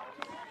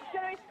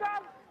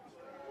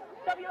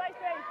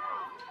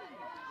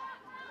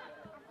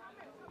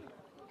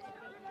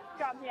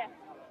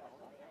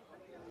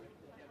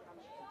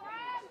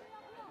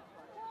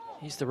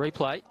 Here's the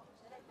replay.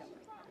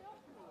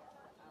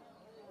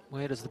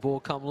 Where does the ball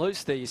come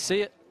loose? There you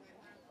see it.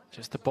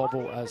 Just a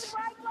bobble as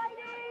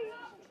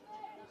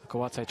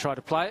Kawate tried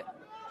to play it.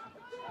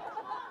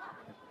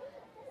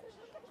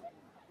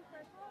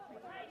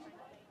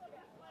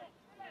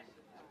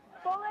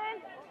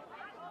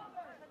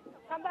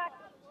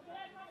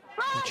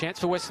 A chance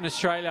for Western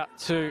Australia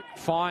to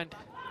find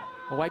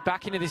a way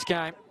back into this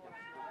game.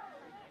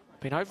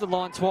 Been over the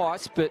line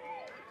twice, but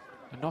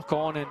a knock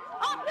on and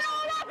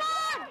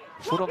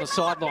foot on the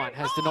sideline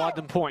has denied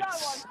them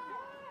points.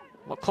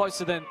 A lot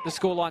closer than the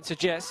scoreline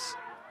suggests.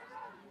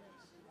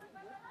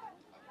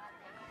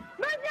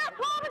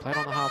 Played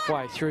on the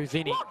halfway through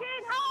Vinny.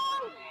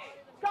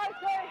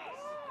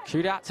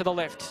 Shoot out to the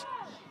left.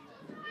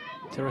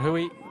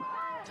 Terahui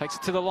takes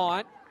it to the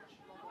line.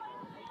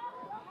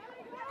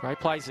 Gray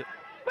plays it.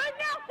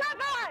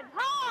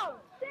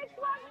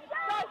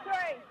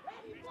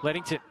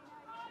 Leddington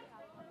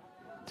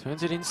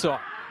turns it inside.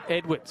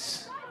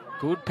 Edwards,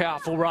 good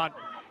powerful run.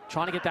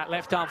 Trying to get that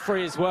left arm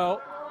free as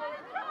well.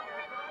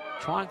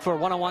 Trying for a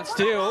one-on-one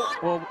steal.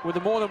 Well, with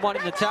the more than one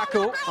in the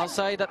tackle, I'll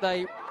say that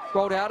they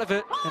rolled out of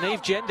it. And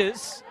Eve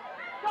Genders.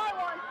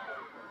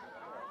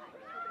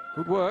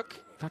 Good work.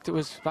 In fact, it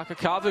was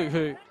Vakakavu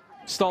who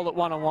stole it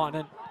one-on-one.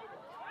 And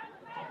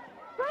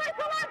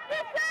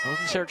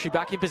Northern Territory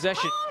back in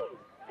possession.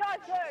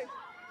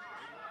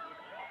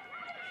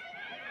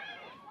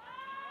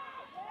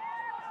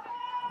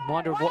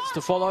 Reminder of what's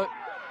to follow.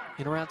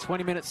 In around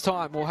 20 minutes'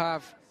 time, we'll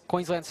have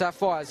Queensland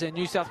Sapphires and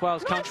New South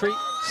Wales Country,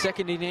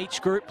 second in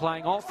each group,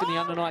 playing off in the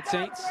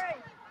under-19s.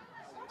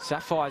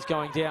 Sapphires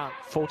going down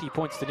 40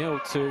 points to 0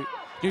 to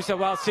New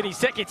South Wales City.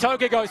 Seki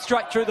Toga goes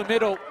straight through the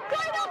middle.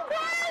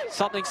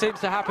 Something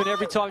seems to happen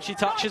every time she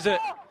touches it.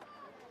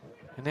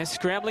 And they're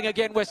scrambling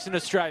again, Western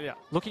Australia.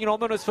 Looking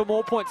ominous for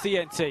more points, the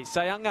NT.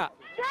 Sayanga.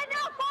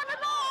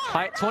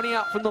 Play it 20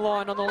 out from the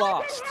line on the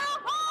last.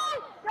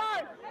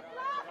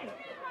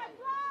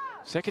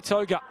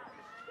 Sekitoga.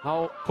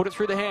 They'll put it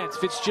through the hands.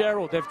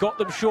 Fitzgerald, they've got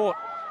them short.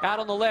 Out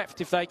on the left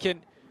if they can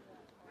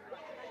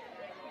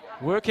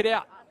work it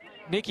out.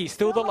 Nikki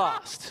still the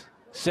last.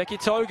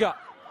 Sekitoga.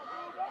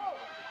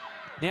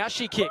 Now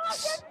she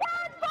kicks.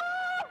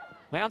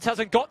 Mounds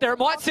hasn't got there. It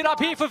might sit up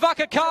here for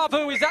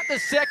Vakakavu. Is that the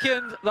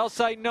second? They'll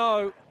say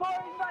no.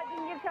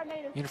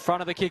 In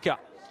front of the kicker.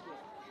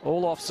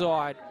 All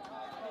offside.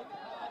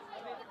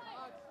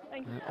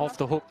 And off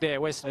the hook there,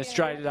 Western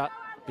Australia,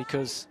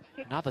 because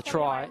another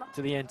try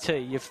to the NT,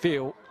 you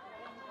feel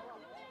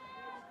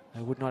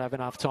they would not have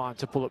enough time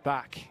to pull it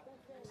back.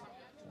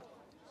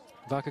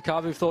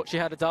 Vakakavu thought she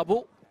had a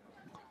double.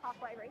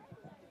 Halfway, Reece.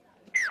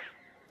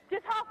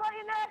 Just halfway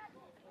in there.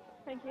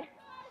 Thank you.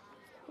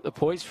 The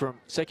poise from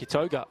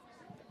Sekitoga. Up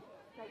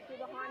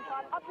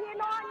here,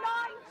 9-9.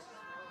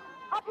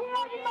 Up here,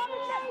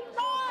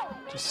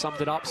 9. Just summed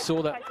it up,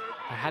 saw that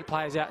they had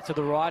players out to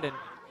the right, and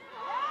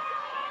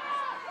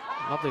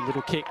lovely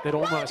little kick that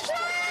almost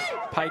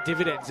paid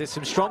dividends. There's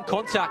some strong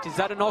contact. Is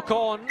that a knock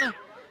on?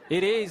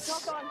 It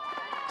is.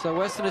 So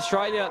Western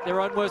Australia,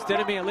 their own worst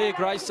enemy, Aaliyah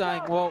Gray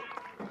saying, well,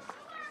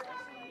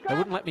 they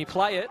wouldn't let me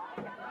play it.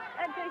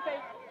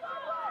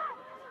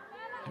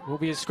 It will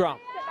be a scrum.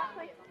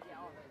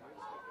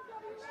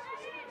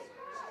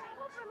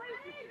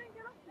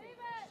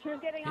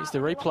 Here's the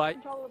replay.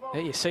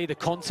 There you see the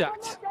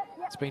contact.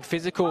 It's been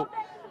physical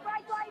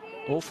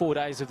all 4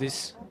 days of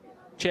this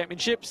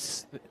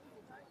championships.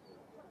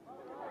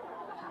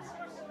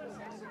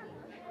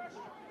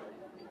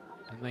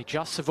 And they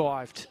just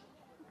survived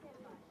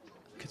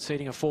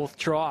conceding a fourth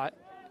try.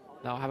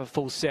 They'll have a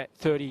full set,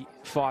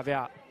 35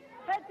 out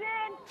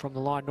from the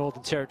line,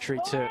 Northern Territory,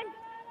 to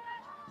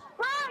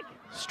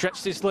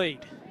stretch this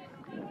lead.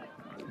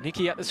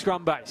 Nikki at the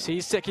scrum base.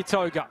 Here's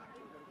Sekitoga.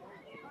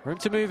 Room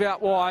to move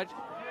out wide.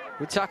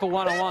 Good tackle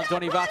one-on-one,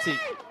 Donny Vatti.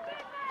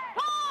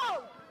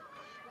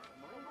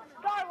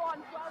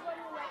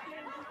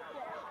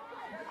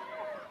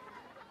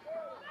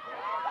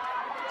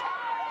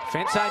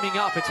 Defence aiming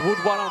up. It's Wood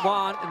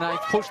one-on-one, and they've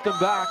pushed them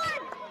back.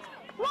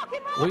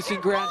 Losing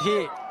ground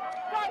here.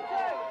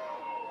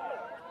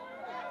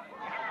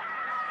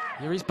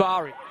 Here is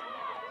Bari.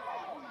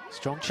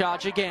 Strong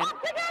charge again.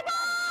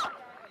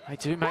 They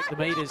do make the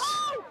meters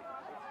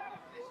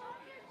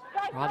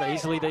rather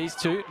easily, these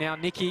two. Now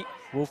Nikki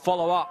will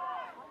follow up.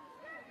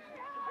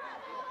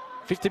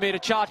 50-metre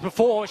charge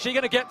before. Is she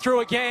going to get through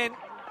again?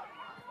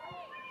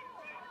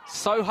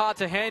 So hard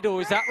to handle.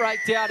 Is that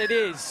raked out? It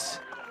is.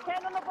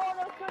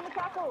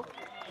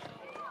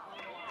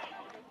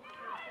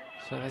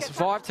 So they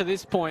survived to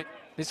this point.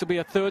 This will be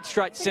a third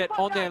straight set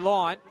on their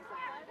line.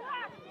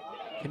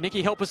 Can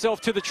Nikki help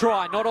herself to the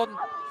try? Not on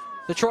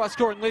the try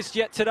scoring list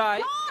yet today.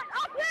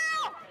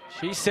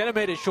 She's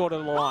centimetres short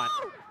of the line.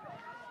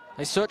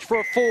 They search for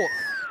a fourth.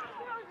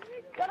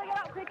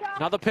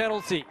 Another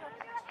penalty.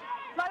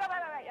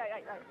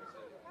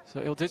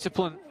 So ill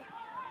discipline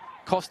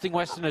costing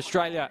Western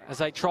Australia as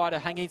they try to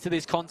hang into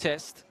this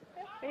contest.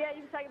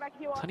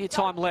 Plenty of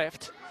time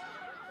left.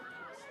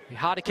 Be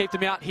hard to keep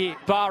them out here.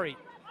 Bari.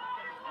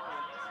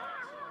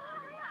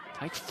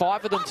 Take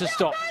 5 of them to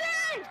stop.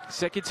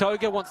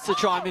 Sekitoga wants to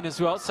chime in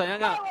as well.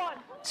 Sayanga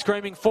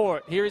screaming for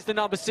it. Here is the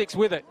number 6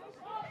 with it.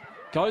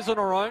 Goes on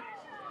her own.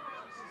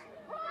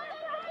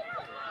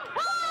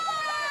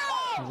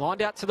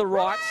 Lined out to the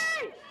right.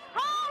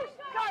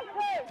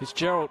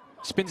 Fitzgerald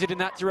spins it in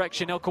that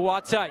direction. El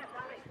Kawate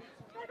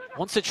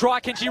wants to try.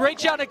 Can she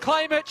reach out and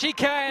claim it? She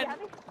can.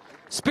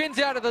 Spins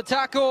out of the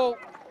tackle.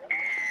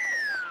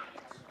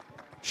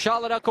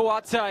 Charlotte El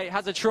Kawate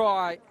has a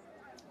try.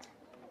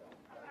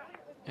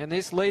 And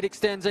this lead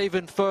extends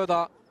even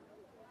further.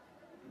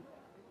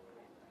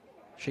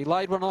 She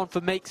laid one on for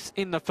Meeks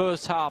in the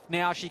first half.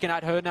 Now she can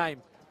add her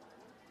name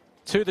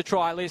to the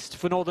try list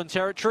for Northern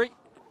Territory.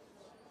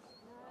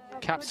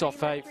 Caps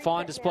off a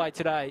fine display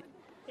today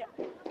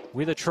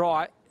with a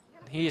try.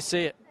 Here you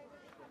see it.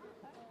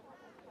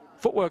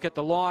 Footwork at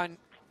the line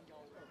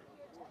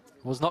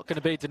was not going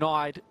to be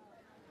denied.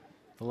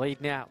 The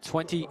lead now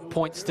 20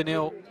 points to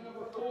 0.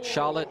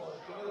 Charlotte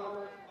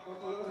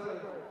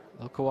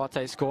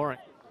Lokawate scoring.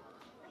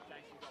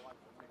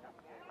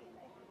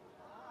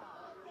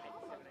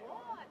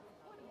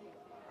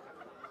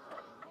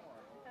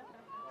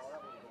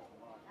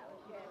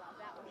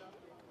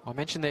 I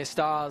mentioned their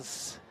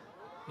stars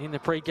in the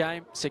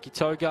pre-game,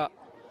 Sekitoga,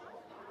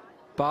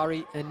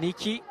 Bari and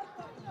Nikki.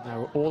 They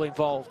were all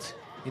involved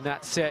in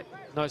that set,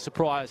 no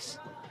surprise.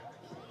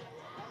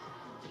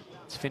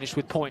 It's finished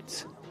with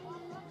points.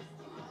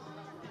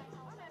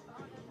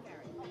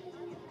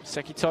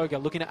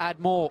 Sekitoga looking to add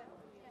more.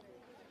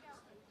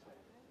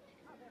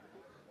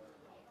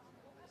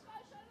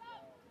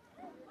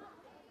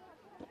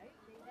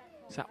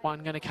 Is that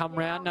one going to come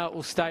round? No, it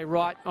will stay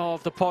right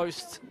of the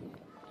post.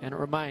 And it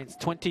remains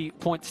 20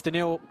 points to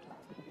 0.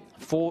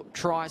 4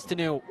 tries to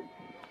 0.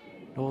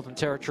 Northern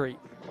Territory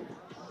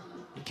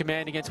in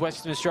command against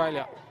Western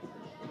Australia.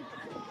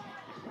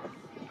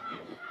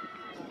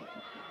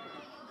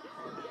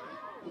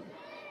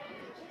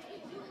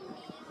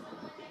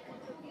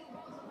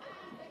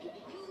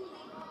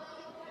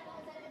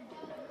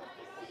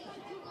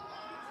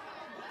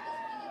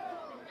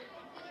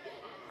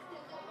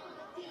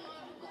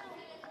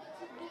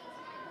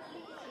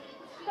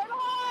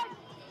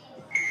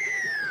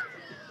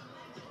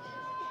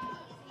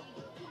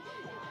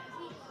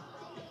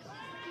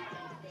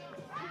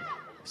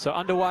 So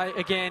underway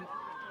again.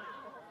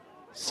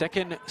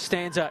 Second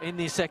stanza in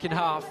the second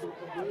half.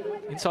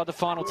 Inside the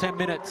final 10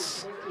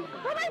 minutes.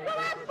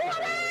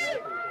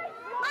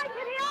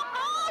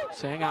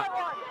 Sayanga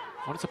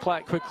wanted to play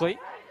it quickly.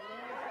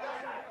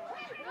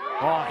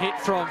 Oh, hit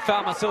from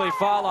Falmasili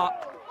Fala.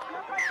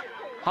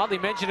 Hardly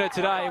mentioned her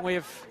today, and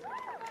we've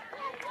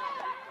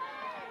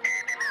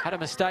had a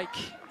mistake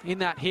in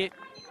that hit.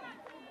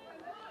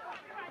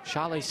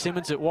 Charlize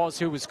Simmons it was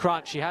who was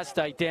crunched. She has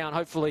stayed down.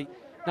 Hopefully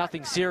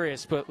nothing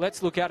serious, but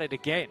let's look at it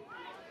again.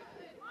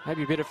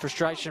 Maybe a bit of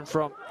frustration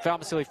from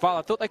Falmasili Fala.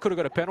 I thought they could have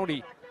got a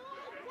penalty.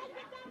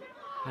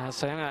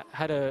 Sayanga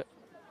had a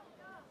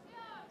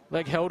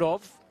leg held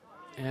of,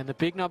 and the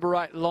big number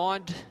 8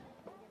 lined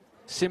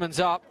Simmons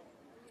up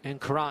and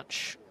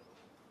crunch.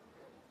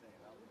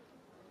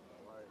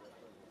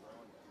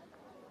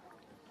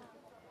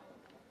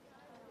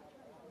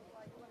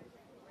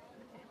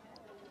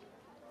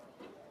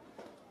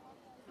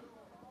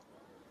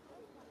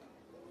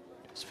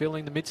 Just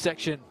filling the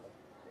midsection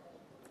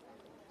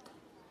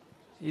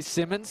is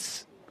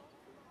Simmons.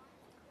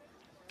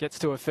 Gets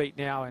to her feet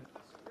now and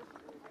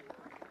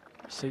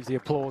receives the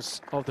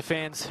applause of the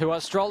fans who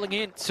are strolling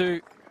in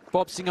to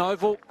Bobsing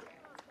Oval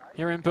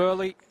here in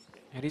Burleigh.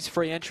 It is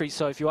free entry,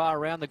 so if you are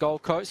around the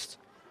Gold Coast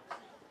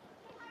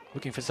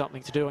looking for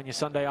something to do on your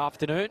Sunday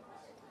afternoon,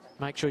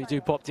 make sure you do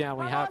pop down.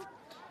 We have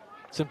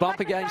some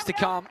bumper games to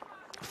come.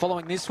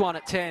 Following this one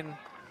at 10,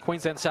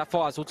 Queensland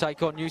Sapphires will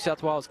take on New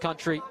South Wales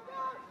Country.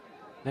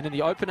 Then in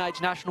the Open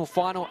Age National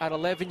Final at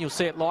 11, you'll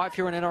see it live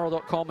here on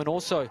NRL.com and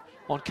also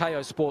on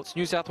KO Sports.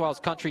 New South Wales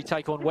Country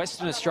take on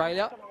Western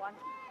Australia.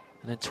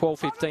 And then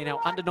 12:15, our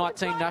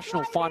under-19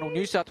 national final,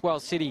 New South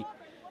Wales City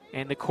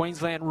and the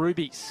Queensland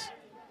Rubies.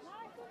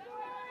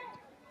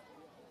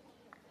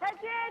 Heads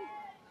in.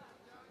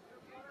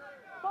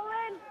 Pull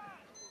in.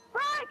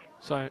 Break.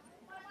 So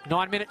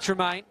 9 minutes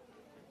remain.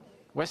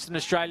 Western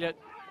Australia,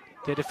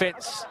 their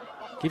defence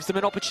gives them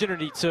an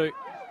opportunity to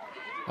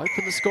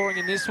open the scoring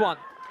in this one.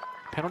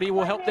 Penalty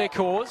will help their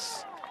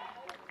cause.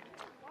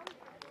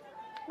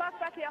 Mark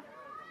back here.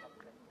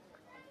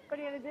 What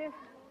are you going to do?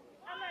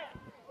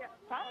 Yeah.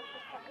 Huh?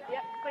 Yeah.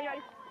 Are you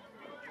ready?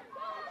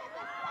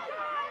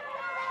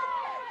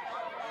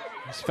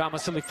 It's Falma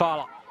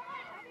Silifala.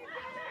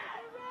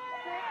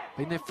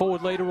 Been their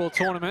forward leader all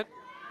tournament.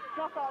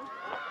 Knock on.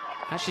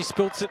 As she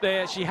spilts it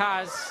there, she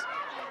has.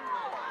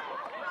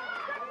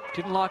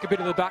 Didn't like a bit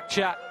of the back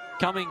chat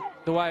coming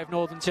the way of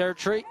Northern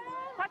Territory.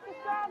 Touch the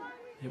scrum.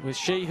 It was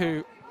she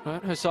who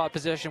earned her side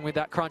possession with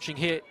that crunching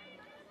hit.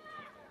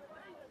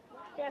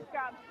 Yeah,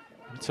 scrum.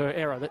 It's her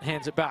error that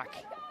hands it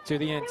back to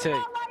the NT.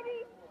 Yep,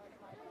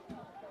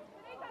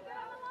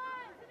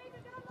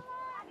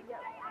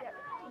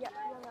 yep.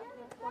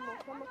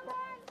 One more step.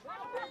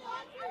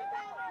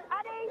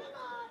 Addy.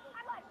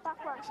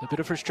 Back one. So a bit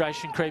of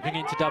frustration creeping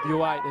into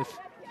WA. They've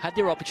had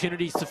their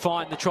opportunities to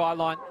find the try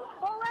line.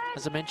 Pull in.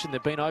 As I mentioned,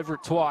 they've been over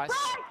it twice.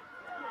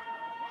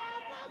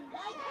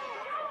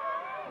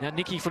 Now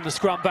Nikki from the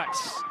scrum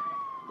base.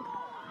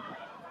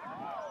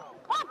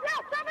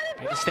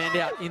 And to stand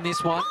out in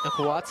this one,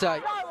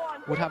 Akuate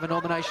would have a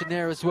nomination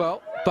there as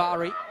well.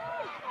 Bari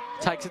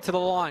takes it to the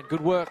line. Good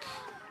work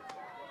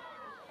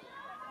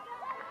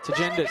to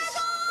Genders.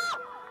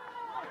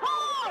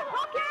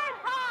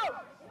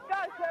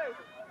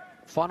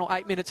 Final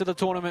 8 minutes of the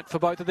tournament for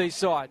both of these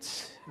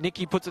sides.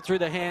 Nikki puts it through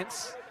their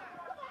hands.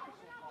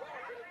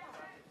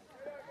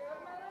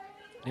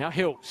 Now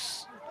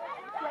Hills.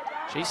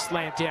 She's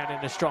slammed down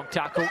in a strong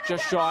tackle,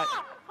 just shy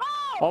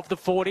of the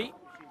 40.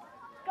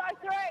 Go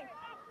three.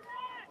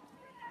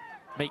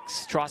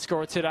 Meeks try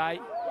scorer today.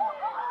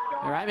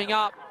 They're aiming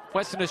up.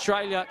 Western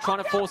Australia trying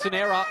to force an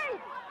error.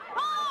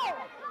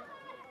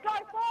 Go 4,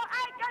 8,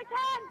 go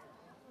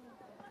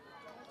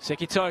 10.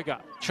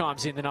 Sekitoga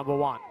chimes in the number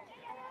 1.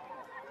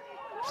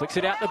 Flicks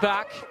it out the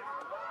back.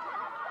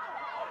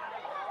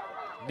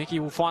 Nikki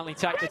will finally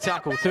take the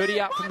tackle. 30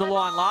 out from the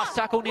line. Last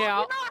tackle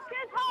now.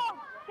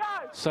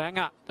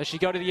 Sanger, does she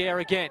go to the air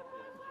again?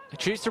 They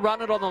choose to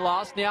run it on the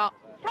last now.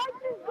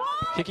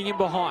 Kicking in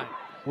behind.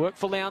 Work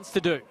for Lowndes to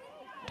do.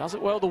 Does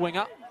it well, the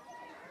winger.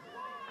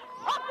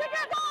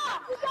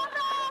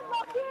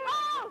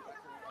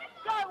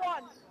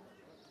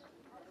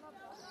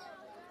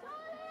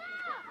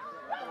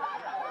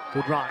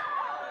 Good run.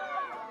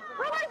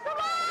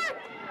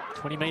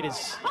 20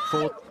 metres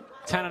for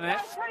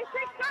Tananeff.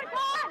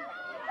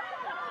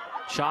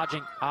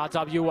 Charging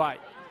RWA.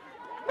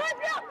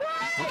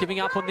 Not giving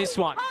up on this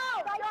one.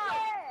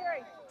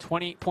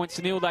 20 points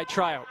to nil, they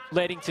trail.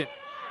 Leadington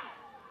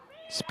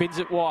spins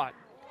it wide.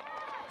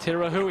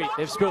 Terahui,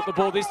 they've spilt the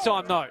ball this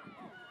time though.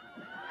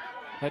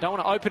 They don't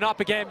want to open up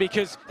again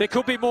because there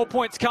could be more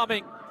points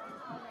coming.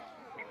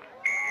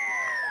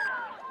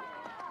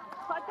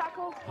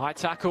 High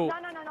tackle. No,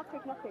 not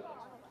quick.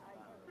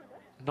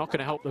 Not going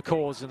to help the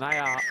cause, and they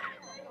are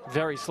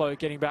very slow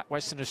getting back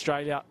Western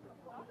Australia.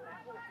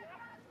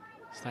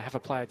 So they have a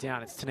player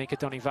down. It's Tanika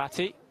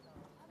Donivati.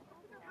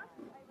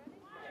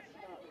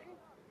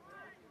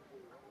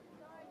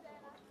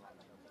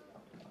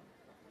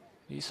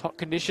 These hot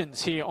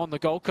conditions here on the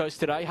Gold Coast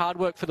today. Hard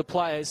work for the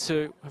players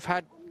who have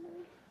had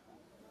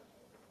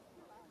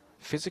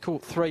physical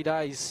 3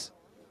 days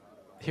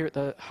here at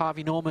the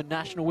Harvey Norman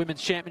National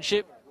Women's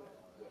Championship.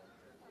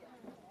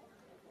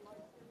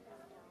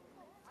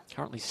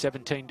 Currently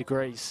 17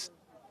 degrees.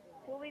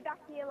 We'll be back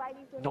here,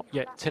 ladies. Not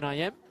yet 10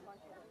 a.m.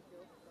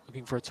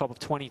 Looking for a top of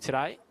 20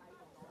 today.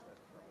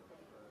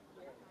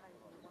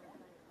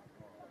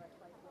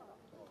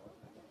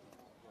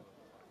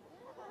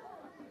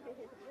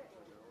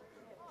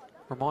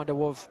 Reminder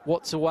of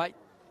what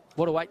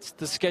awaits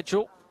the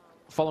schedule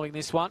following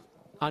this one.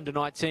 Under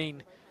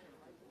 19,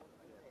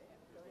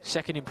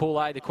 second in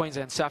Pool A, the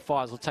Queensland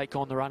Sapphires will take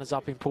on the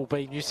runners-up in Pool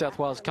B, New South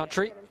Wales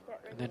Country.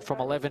 And then from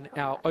 11,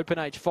 our Open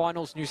Age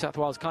finals, New South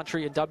Wales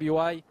Country and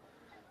WA. And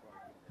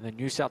then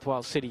New South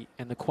Wales City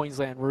and the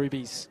Queensland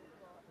Rubies.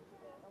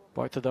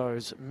 Both of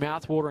those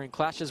mouth-watering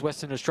clashes.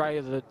 Western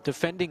Australia, the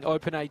defending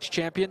Open Age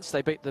champions.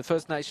 They beat the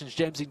First Nations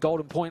Gems in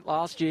Golden Point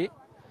last year.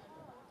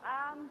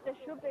 There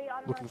should be.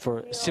 Looking for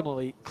a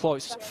similarly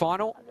close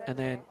final. And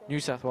then New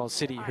South Wales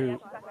City, who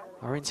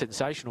are in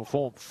sensational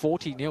form.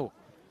 40-0.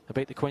 They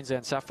beat the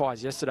Queensland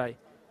Sapphires yesterday.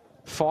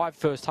 5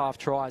 first half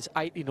tries,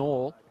 8 in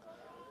all.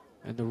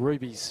 And the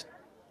Rubies,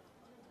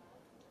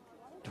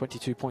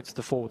 22 points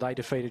to 4. They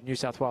defeated New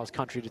South Wales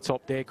Country to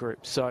top their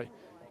group. So,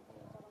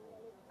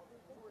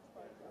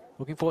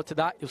 looking forward to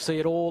that. You'll see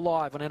it all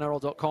live on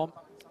NRL.com.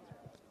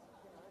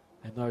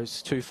 And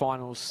those two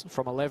finals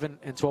from 11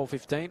 and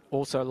 12:15,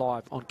 also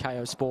live on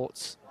KO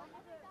Sports.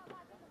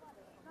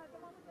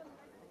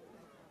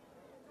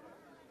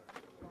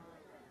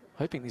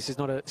 Hoping this is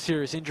not a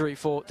serious injury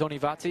for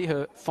Donivati,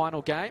 her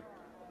final game.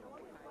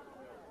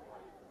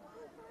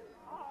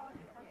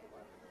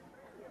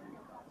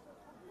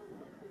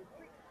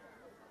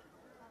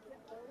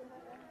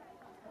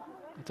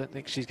 I don't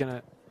think she's going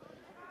to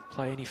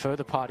play any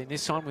further part in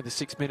this one with the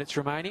 6 minutes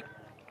remaining.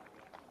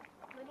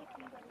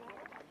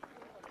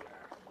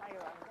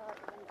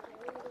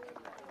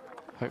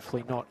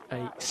 Hopefully not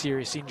a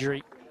serious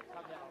injury.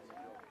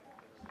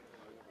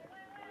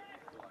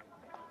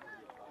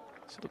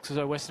 So it looks as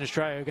though Western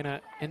Australia are going to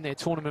end their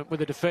tournament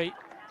with a defeat.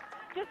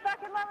 Just back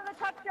in line with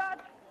the touch, Judge.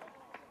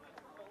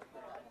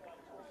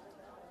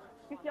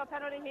 You see your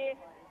penalty here.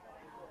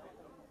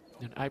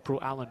 And April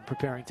Allen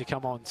preparing to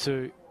come on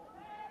too.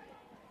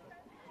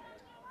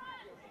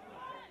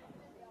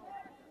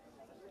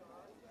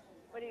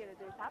 What are you going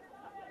to do, Tap?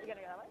 You're going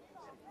to go that way?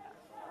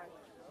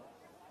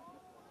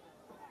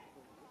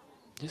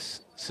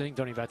 Just seeing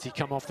Donivati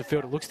come off the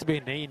field, it looks to be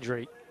a knee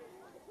injury.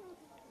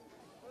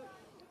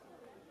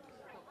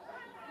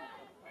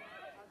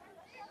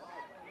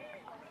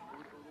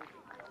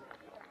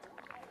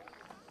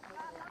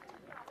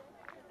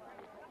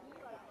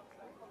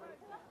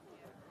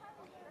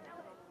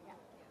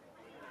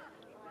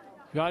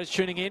 Guys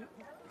tuning in,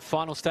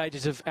 final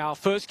stages of our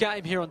first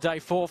game here on day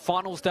 4,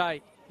 finals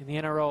day in the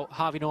NRL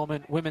Harvey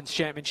Norman Women's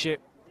Championship.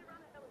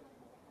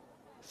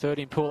 Third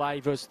in Pool A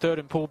versus third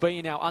in Pool B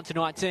in our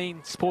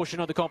under-19s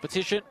portion of the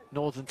competition,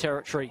 Northern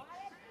Territory.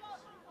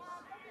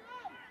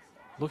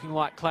 Looking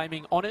like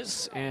claiming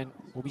honours, and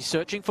we'll be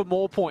searching for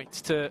more points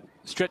to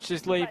stretch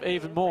this lead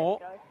even more.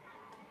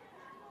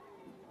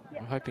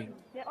 We're hoping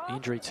the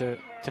injury to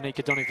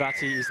Tanika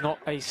Donivati is not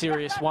a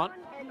serious one.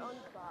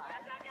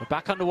 We're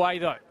back underway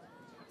though.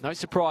 No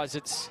surprise,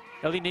 it's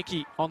Ellie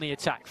Nicky on the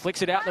attack.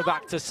 Flicks it out the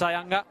back to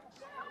Sayanga.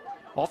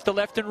 Off the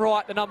left and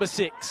right, the number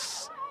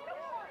 6.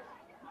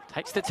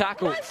 Takes the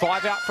tackle,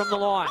 5 out from the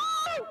line.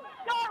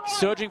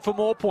 Surging for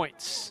more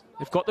points.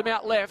 They've got them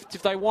out left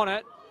if they want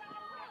it.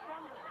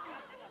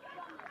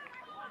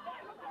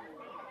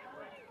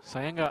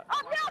 Sayanga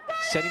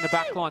setting the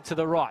back line to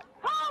the right.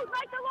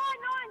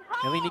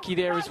 Ellie Nicky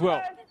there as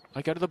well.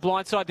 They go to the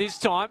blind side this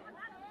time.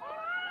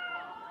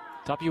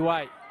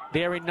 WA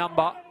there in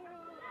number.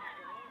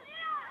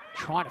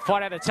 Trying to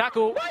fight out a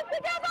tackle.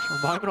 For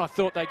a moment I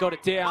thought they got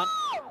it down.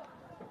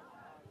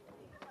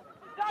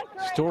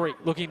 Story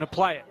looking to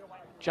play it.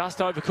 Just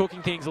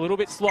overcooking things, a little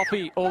bit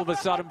sloppy all of a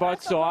sudden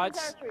both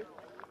sides.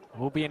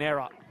 Will be an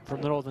error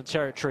from the Northern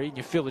Territory, and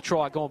you feel the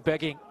try gone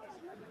begging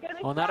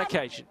on that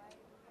occasion.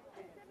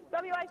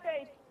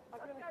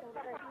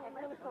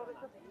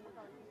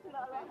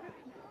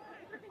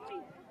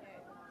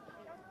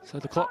 So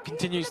the clock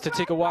continues to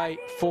tick away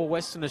for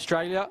Western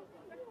Australia.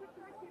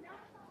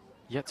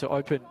 Yet to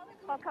open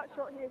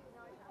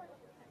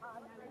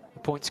the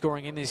point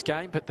scoring in this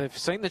game, but they've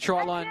seen the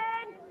try line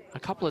a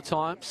couple of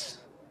times,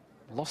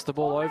 lost the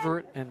ball over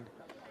it, and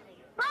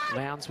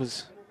Lowndes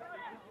was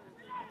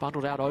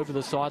bundled out over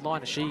the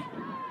sideline as she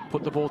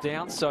put the ball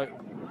down. So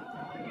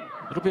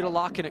a little bit of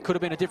luck and it could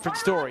have been a different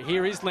story.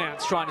 Here is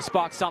Lowndes trying to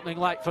spark something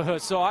late for her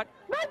side.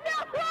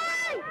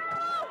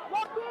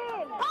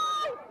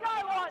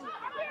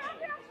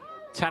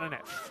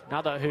 Tananev,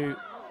 another who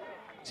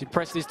has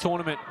impressed this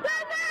tournament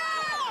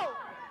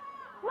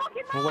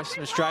for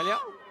Western Australia.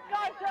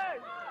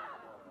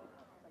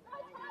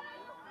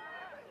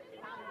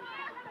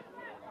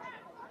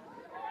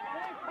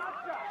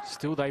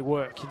 Still they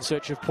work in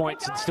search of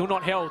points and still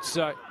not held,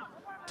 so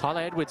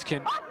Tyler Edwards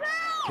can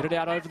get it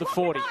out over the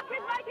 40.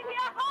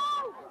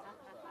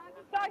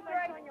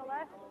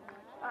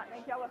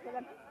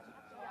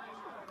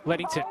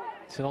 Leddington,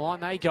 to the line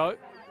they go.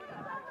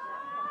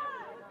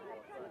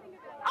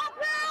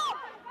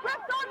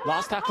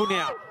 Last tackle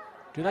now.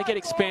 Do they get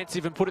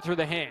expansive and put it through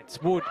the hands?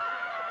 Wood,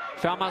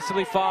 Falma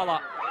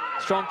Silifala,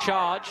 strong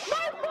charge.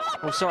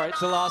 Oh, sorry, it's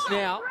the last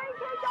now.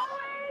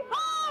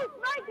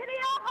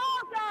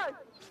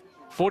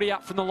 40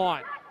 up from the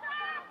line.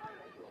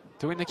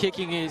 Doing the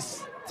kicking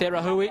is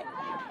Terahui.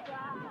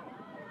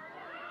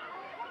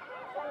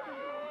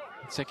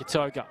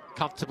 Sekitoga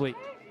comfortably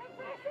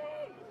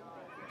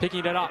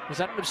picking it up. Was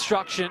that an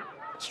obstruction?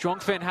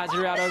 Strongfen has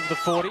her out over the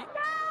 40.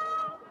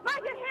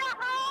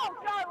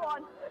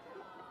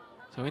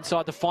 So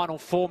inside the final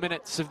 4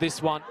 minutes of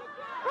this one,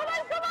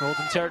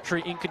 Northern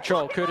Territory in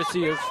control,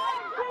 courtesy of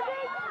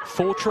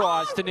 4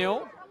 tries to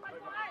 0.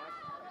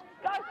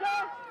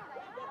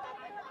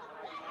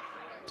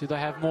 Do they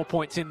have more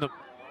points in them?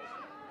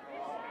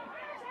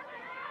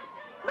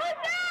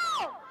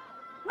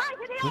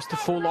 Just the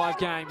 4 live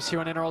games here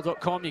on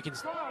NRL.com. You can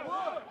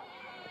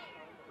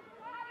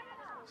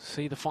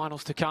see the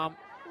finals to come.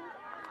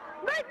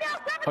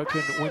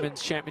 Open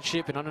Women's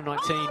Championship and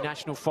Under-19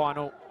 National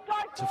Final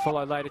to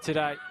follow later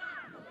today.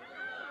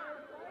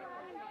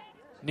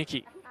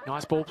 Nicky,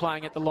 nice ball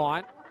playing at the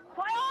line.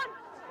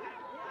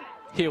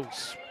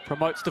 Hills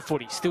promotes the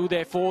footy, still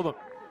there for them.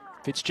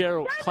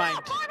 Fitzgerald claimed.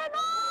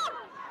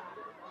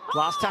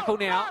 Last tackle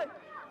now,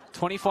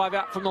 25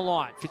 out from the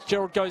line.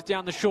 Fitzgerald goes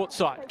down the short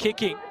side,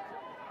 kicking.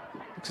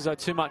 Looks as though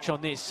too much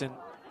on this, and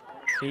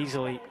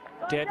easily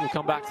dead. Will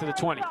come back to the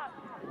 20.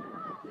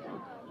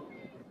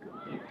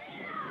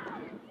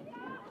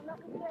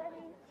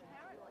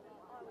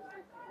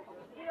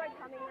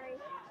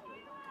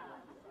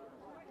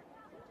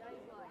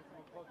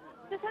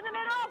 Just in the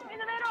middle, in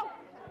the middle.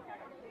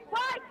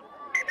 Wait!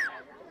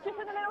 Just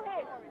in the middle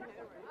here.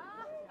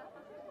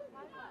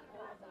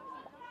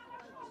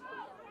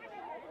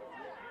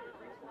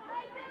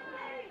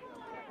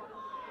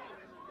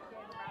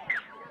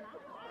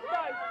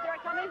 Go, zero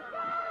coming.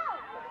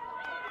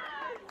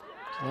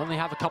 We'll only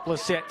have a couple of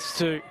sets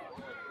to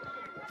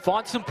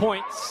find some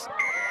points.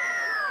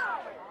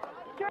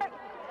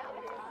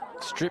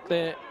 Strip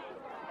there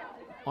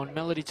on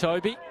Melody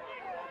Toby,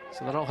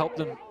 so that'll help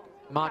them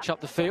march up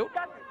the field.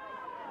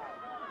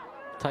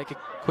 Take a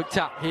quick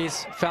tap.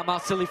 Here's Falmar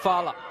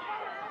Silifala.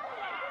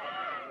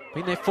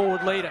 Been their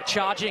forward leader,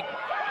 charging.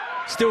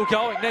 Still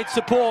going, needs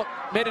support.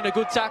 Met in a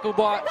good tackle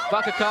by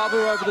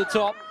Vakakavu over the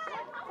top.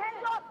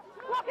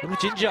 Little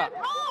Ginger,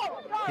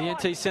 the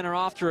NT centre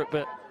after it,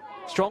 but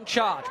strong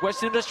charge.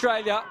 Western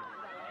Australia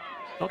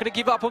not going to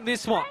give up on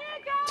this one.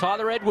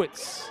 Tyler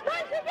Edwards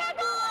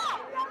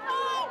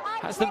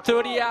has them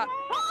 30 out.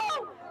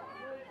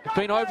 They've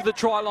been over the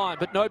try line,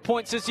 but no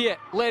points as yet.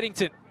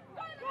 Leadington.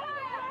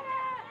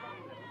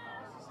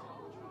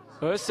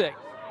 Ursek,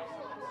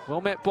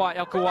 well met by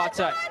El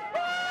Kawate.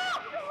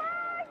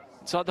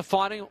 Inside the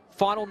final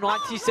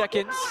 90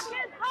 seconds.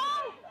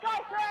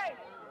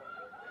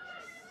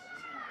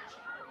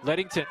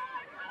 Leadington.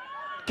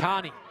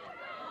 Carney.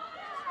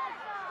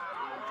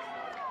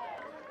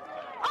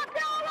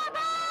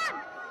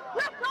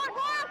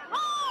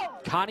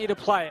 Carney to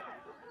play it.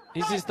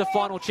 This is the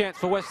final chance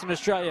for Western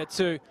Australia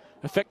to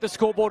affect the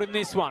scoreboard in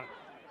this one.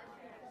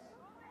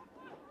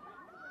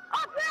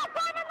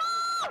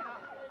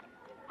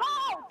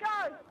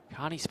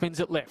 Carney spins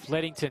it left.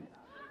 Leadington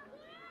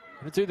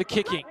going to do the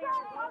kicking.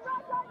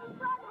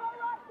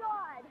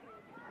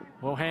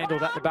 Well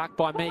handled at the back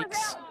by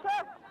Meeks.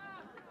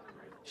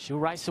 She'll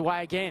race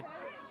away again.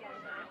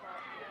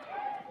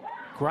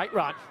 Great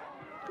run.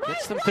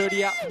 Gets them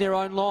 30 out from their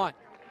own line.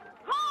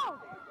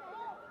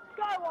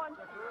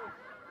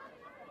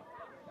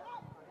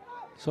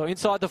 So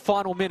inside the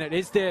final minute,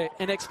 is there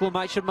an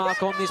exclamation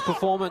mark on this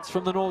performance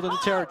from the Northern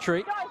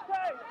Territory?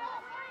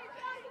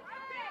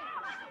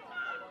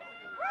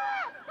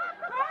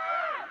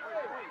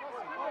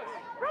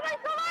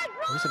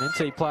 There's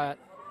an NT player,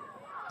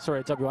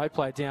 sorry, a WA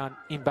player down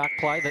in back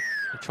play that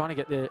they're trying to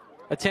get their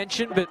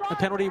attention, but the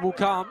penalty will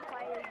come.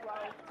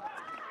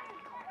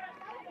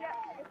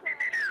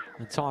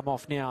 And time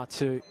off now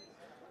to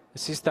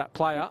assist that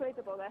player.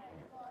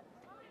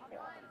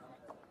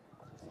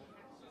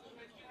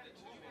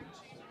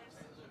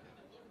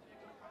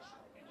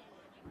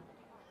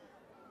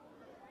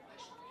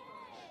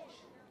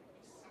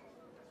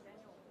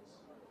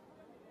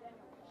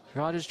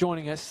 Riders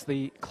joining us,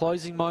 the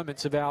closing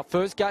moments of our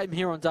first game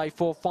here on day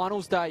 4,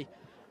 finals day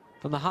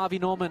from the Harvey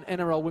Norman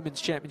NRL Women's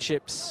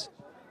Championships.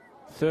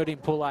 Third in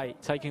Pool A,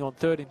 taking on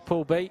third in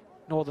Pool B.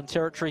 Northern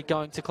Territory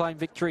going to claim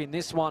victory in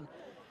this one.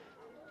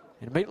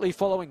 And immediately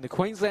following, the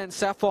Queensland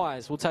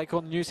Sapphires will take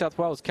on the New South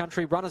Wales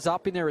Country.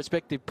 Runners-up in their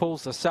respective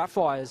pools, the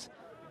Sapphires,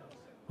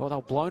 well, they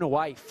were blown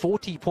away.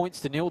 40 points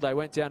to nil, they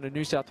went down to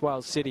New South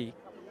Wales City.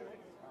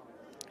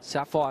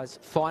 Sapphires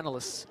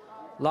finalists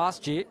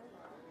last year.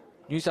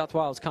 New South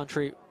Wales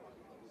Country,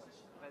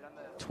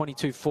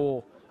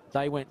 22-4,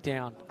 they went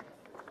down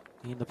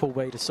in the Pool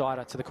B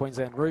decider to the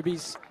Queensland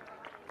Rubies.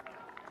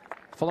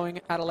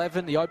 Following at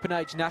 11, the Open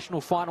Age National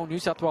Final, New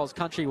South Wales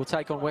Country will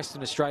take on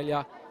Western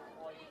Australia.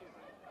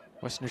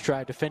 Western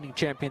Australia defending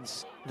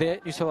champions there.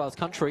 New South Wales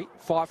Country,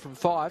 5 from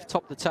 5,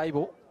 top the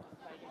table.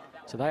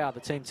 So they are the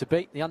team to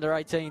beat. The under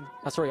 19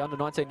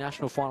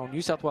 National Final,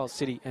 New South Wales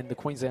City and the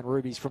Queensland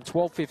Rubies from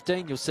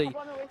 12:15. You'll see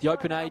the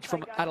Open Age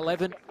from at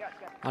 11.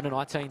 Under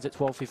 19s at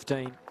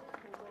 12:15.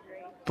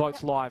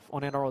 Both live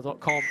on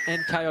NRL.com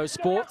and KO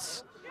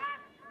Sports.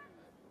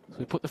 So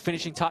we put the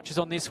finishing touches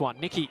on this one.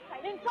 Nikki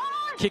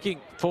kicking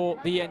for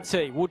the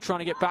NT. Wood trying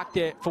to get back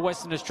there for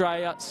Western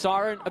Australia.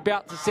 Siren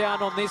about to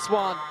sound on this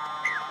one.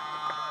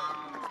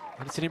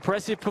 And it's an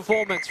impressive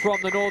performance from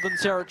the Northern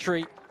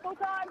Territory.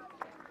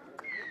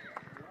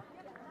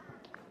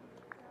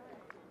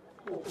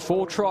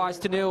 4 tries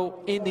to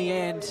nil in the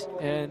end.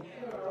 And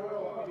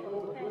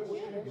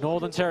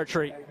Northern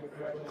Territory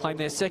claim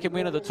their second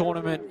win of the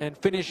tournament and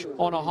finish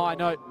on a high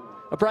note.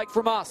 A break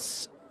from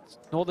us.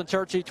 Northern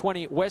Territory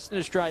 20, Western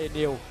Australia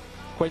nil.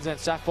 Queensland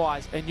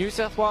Sapphires and New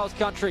South Wales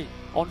Country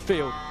on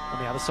field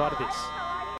on the other side of this.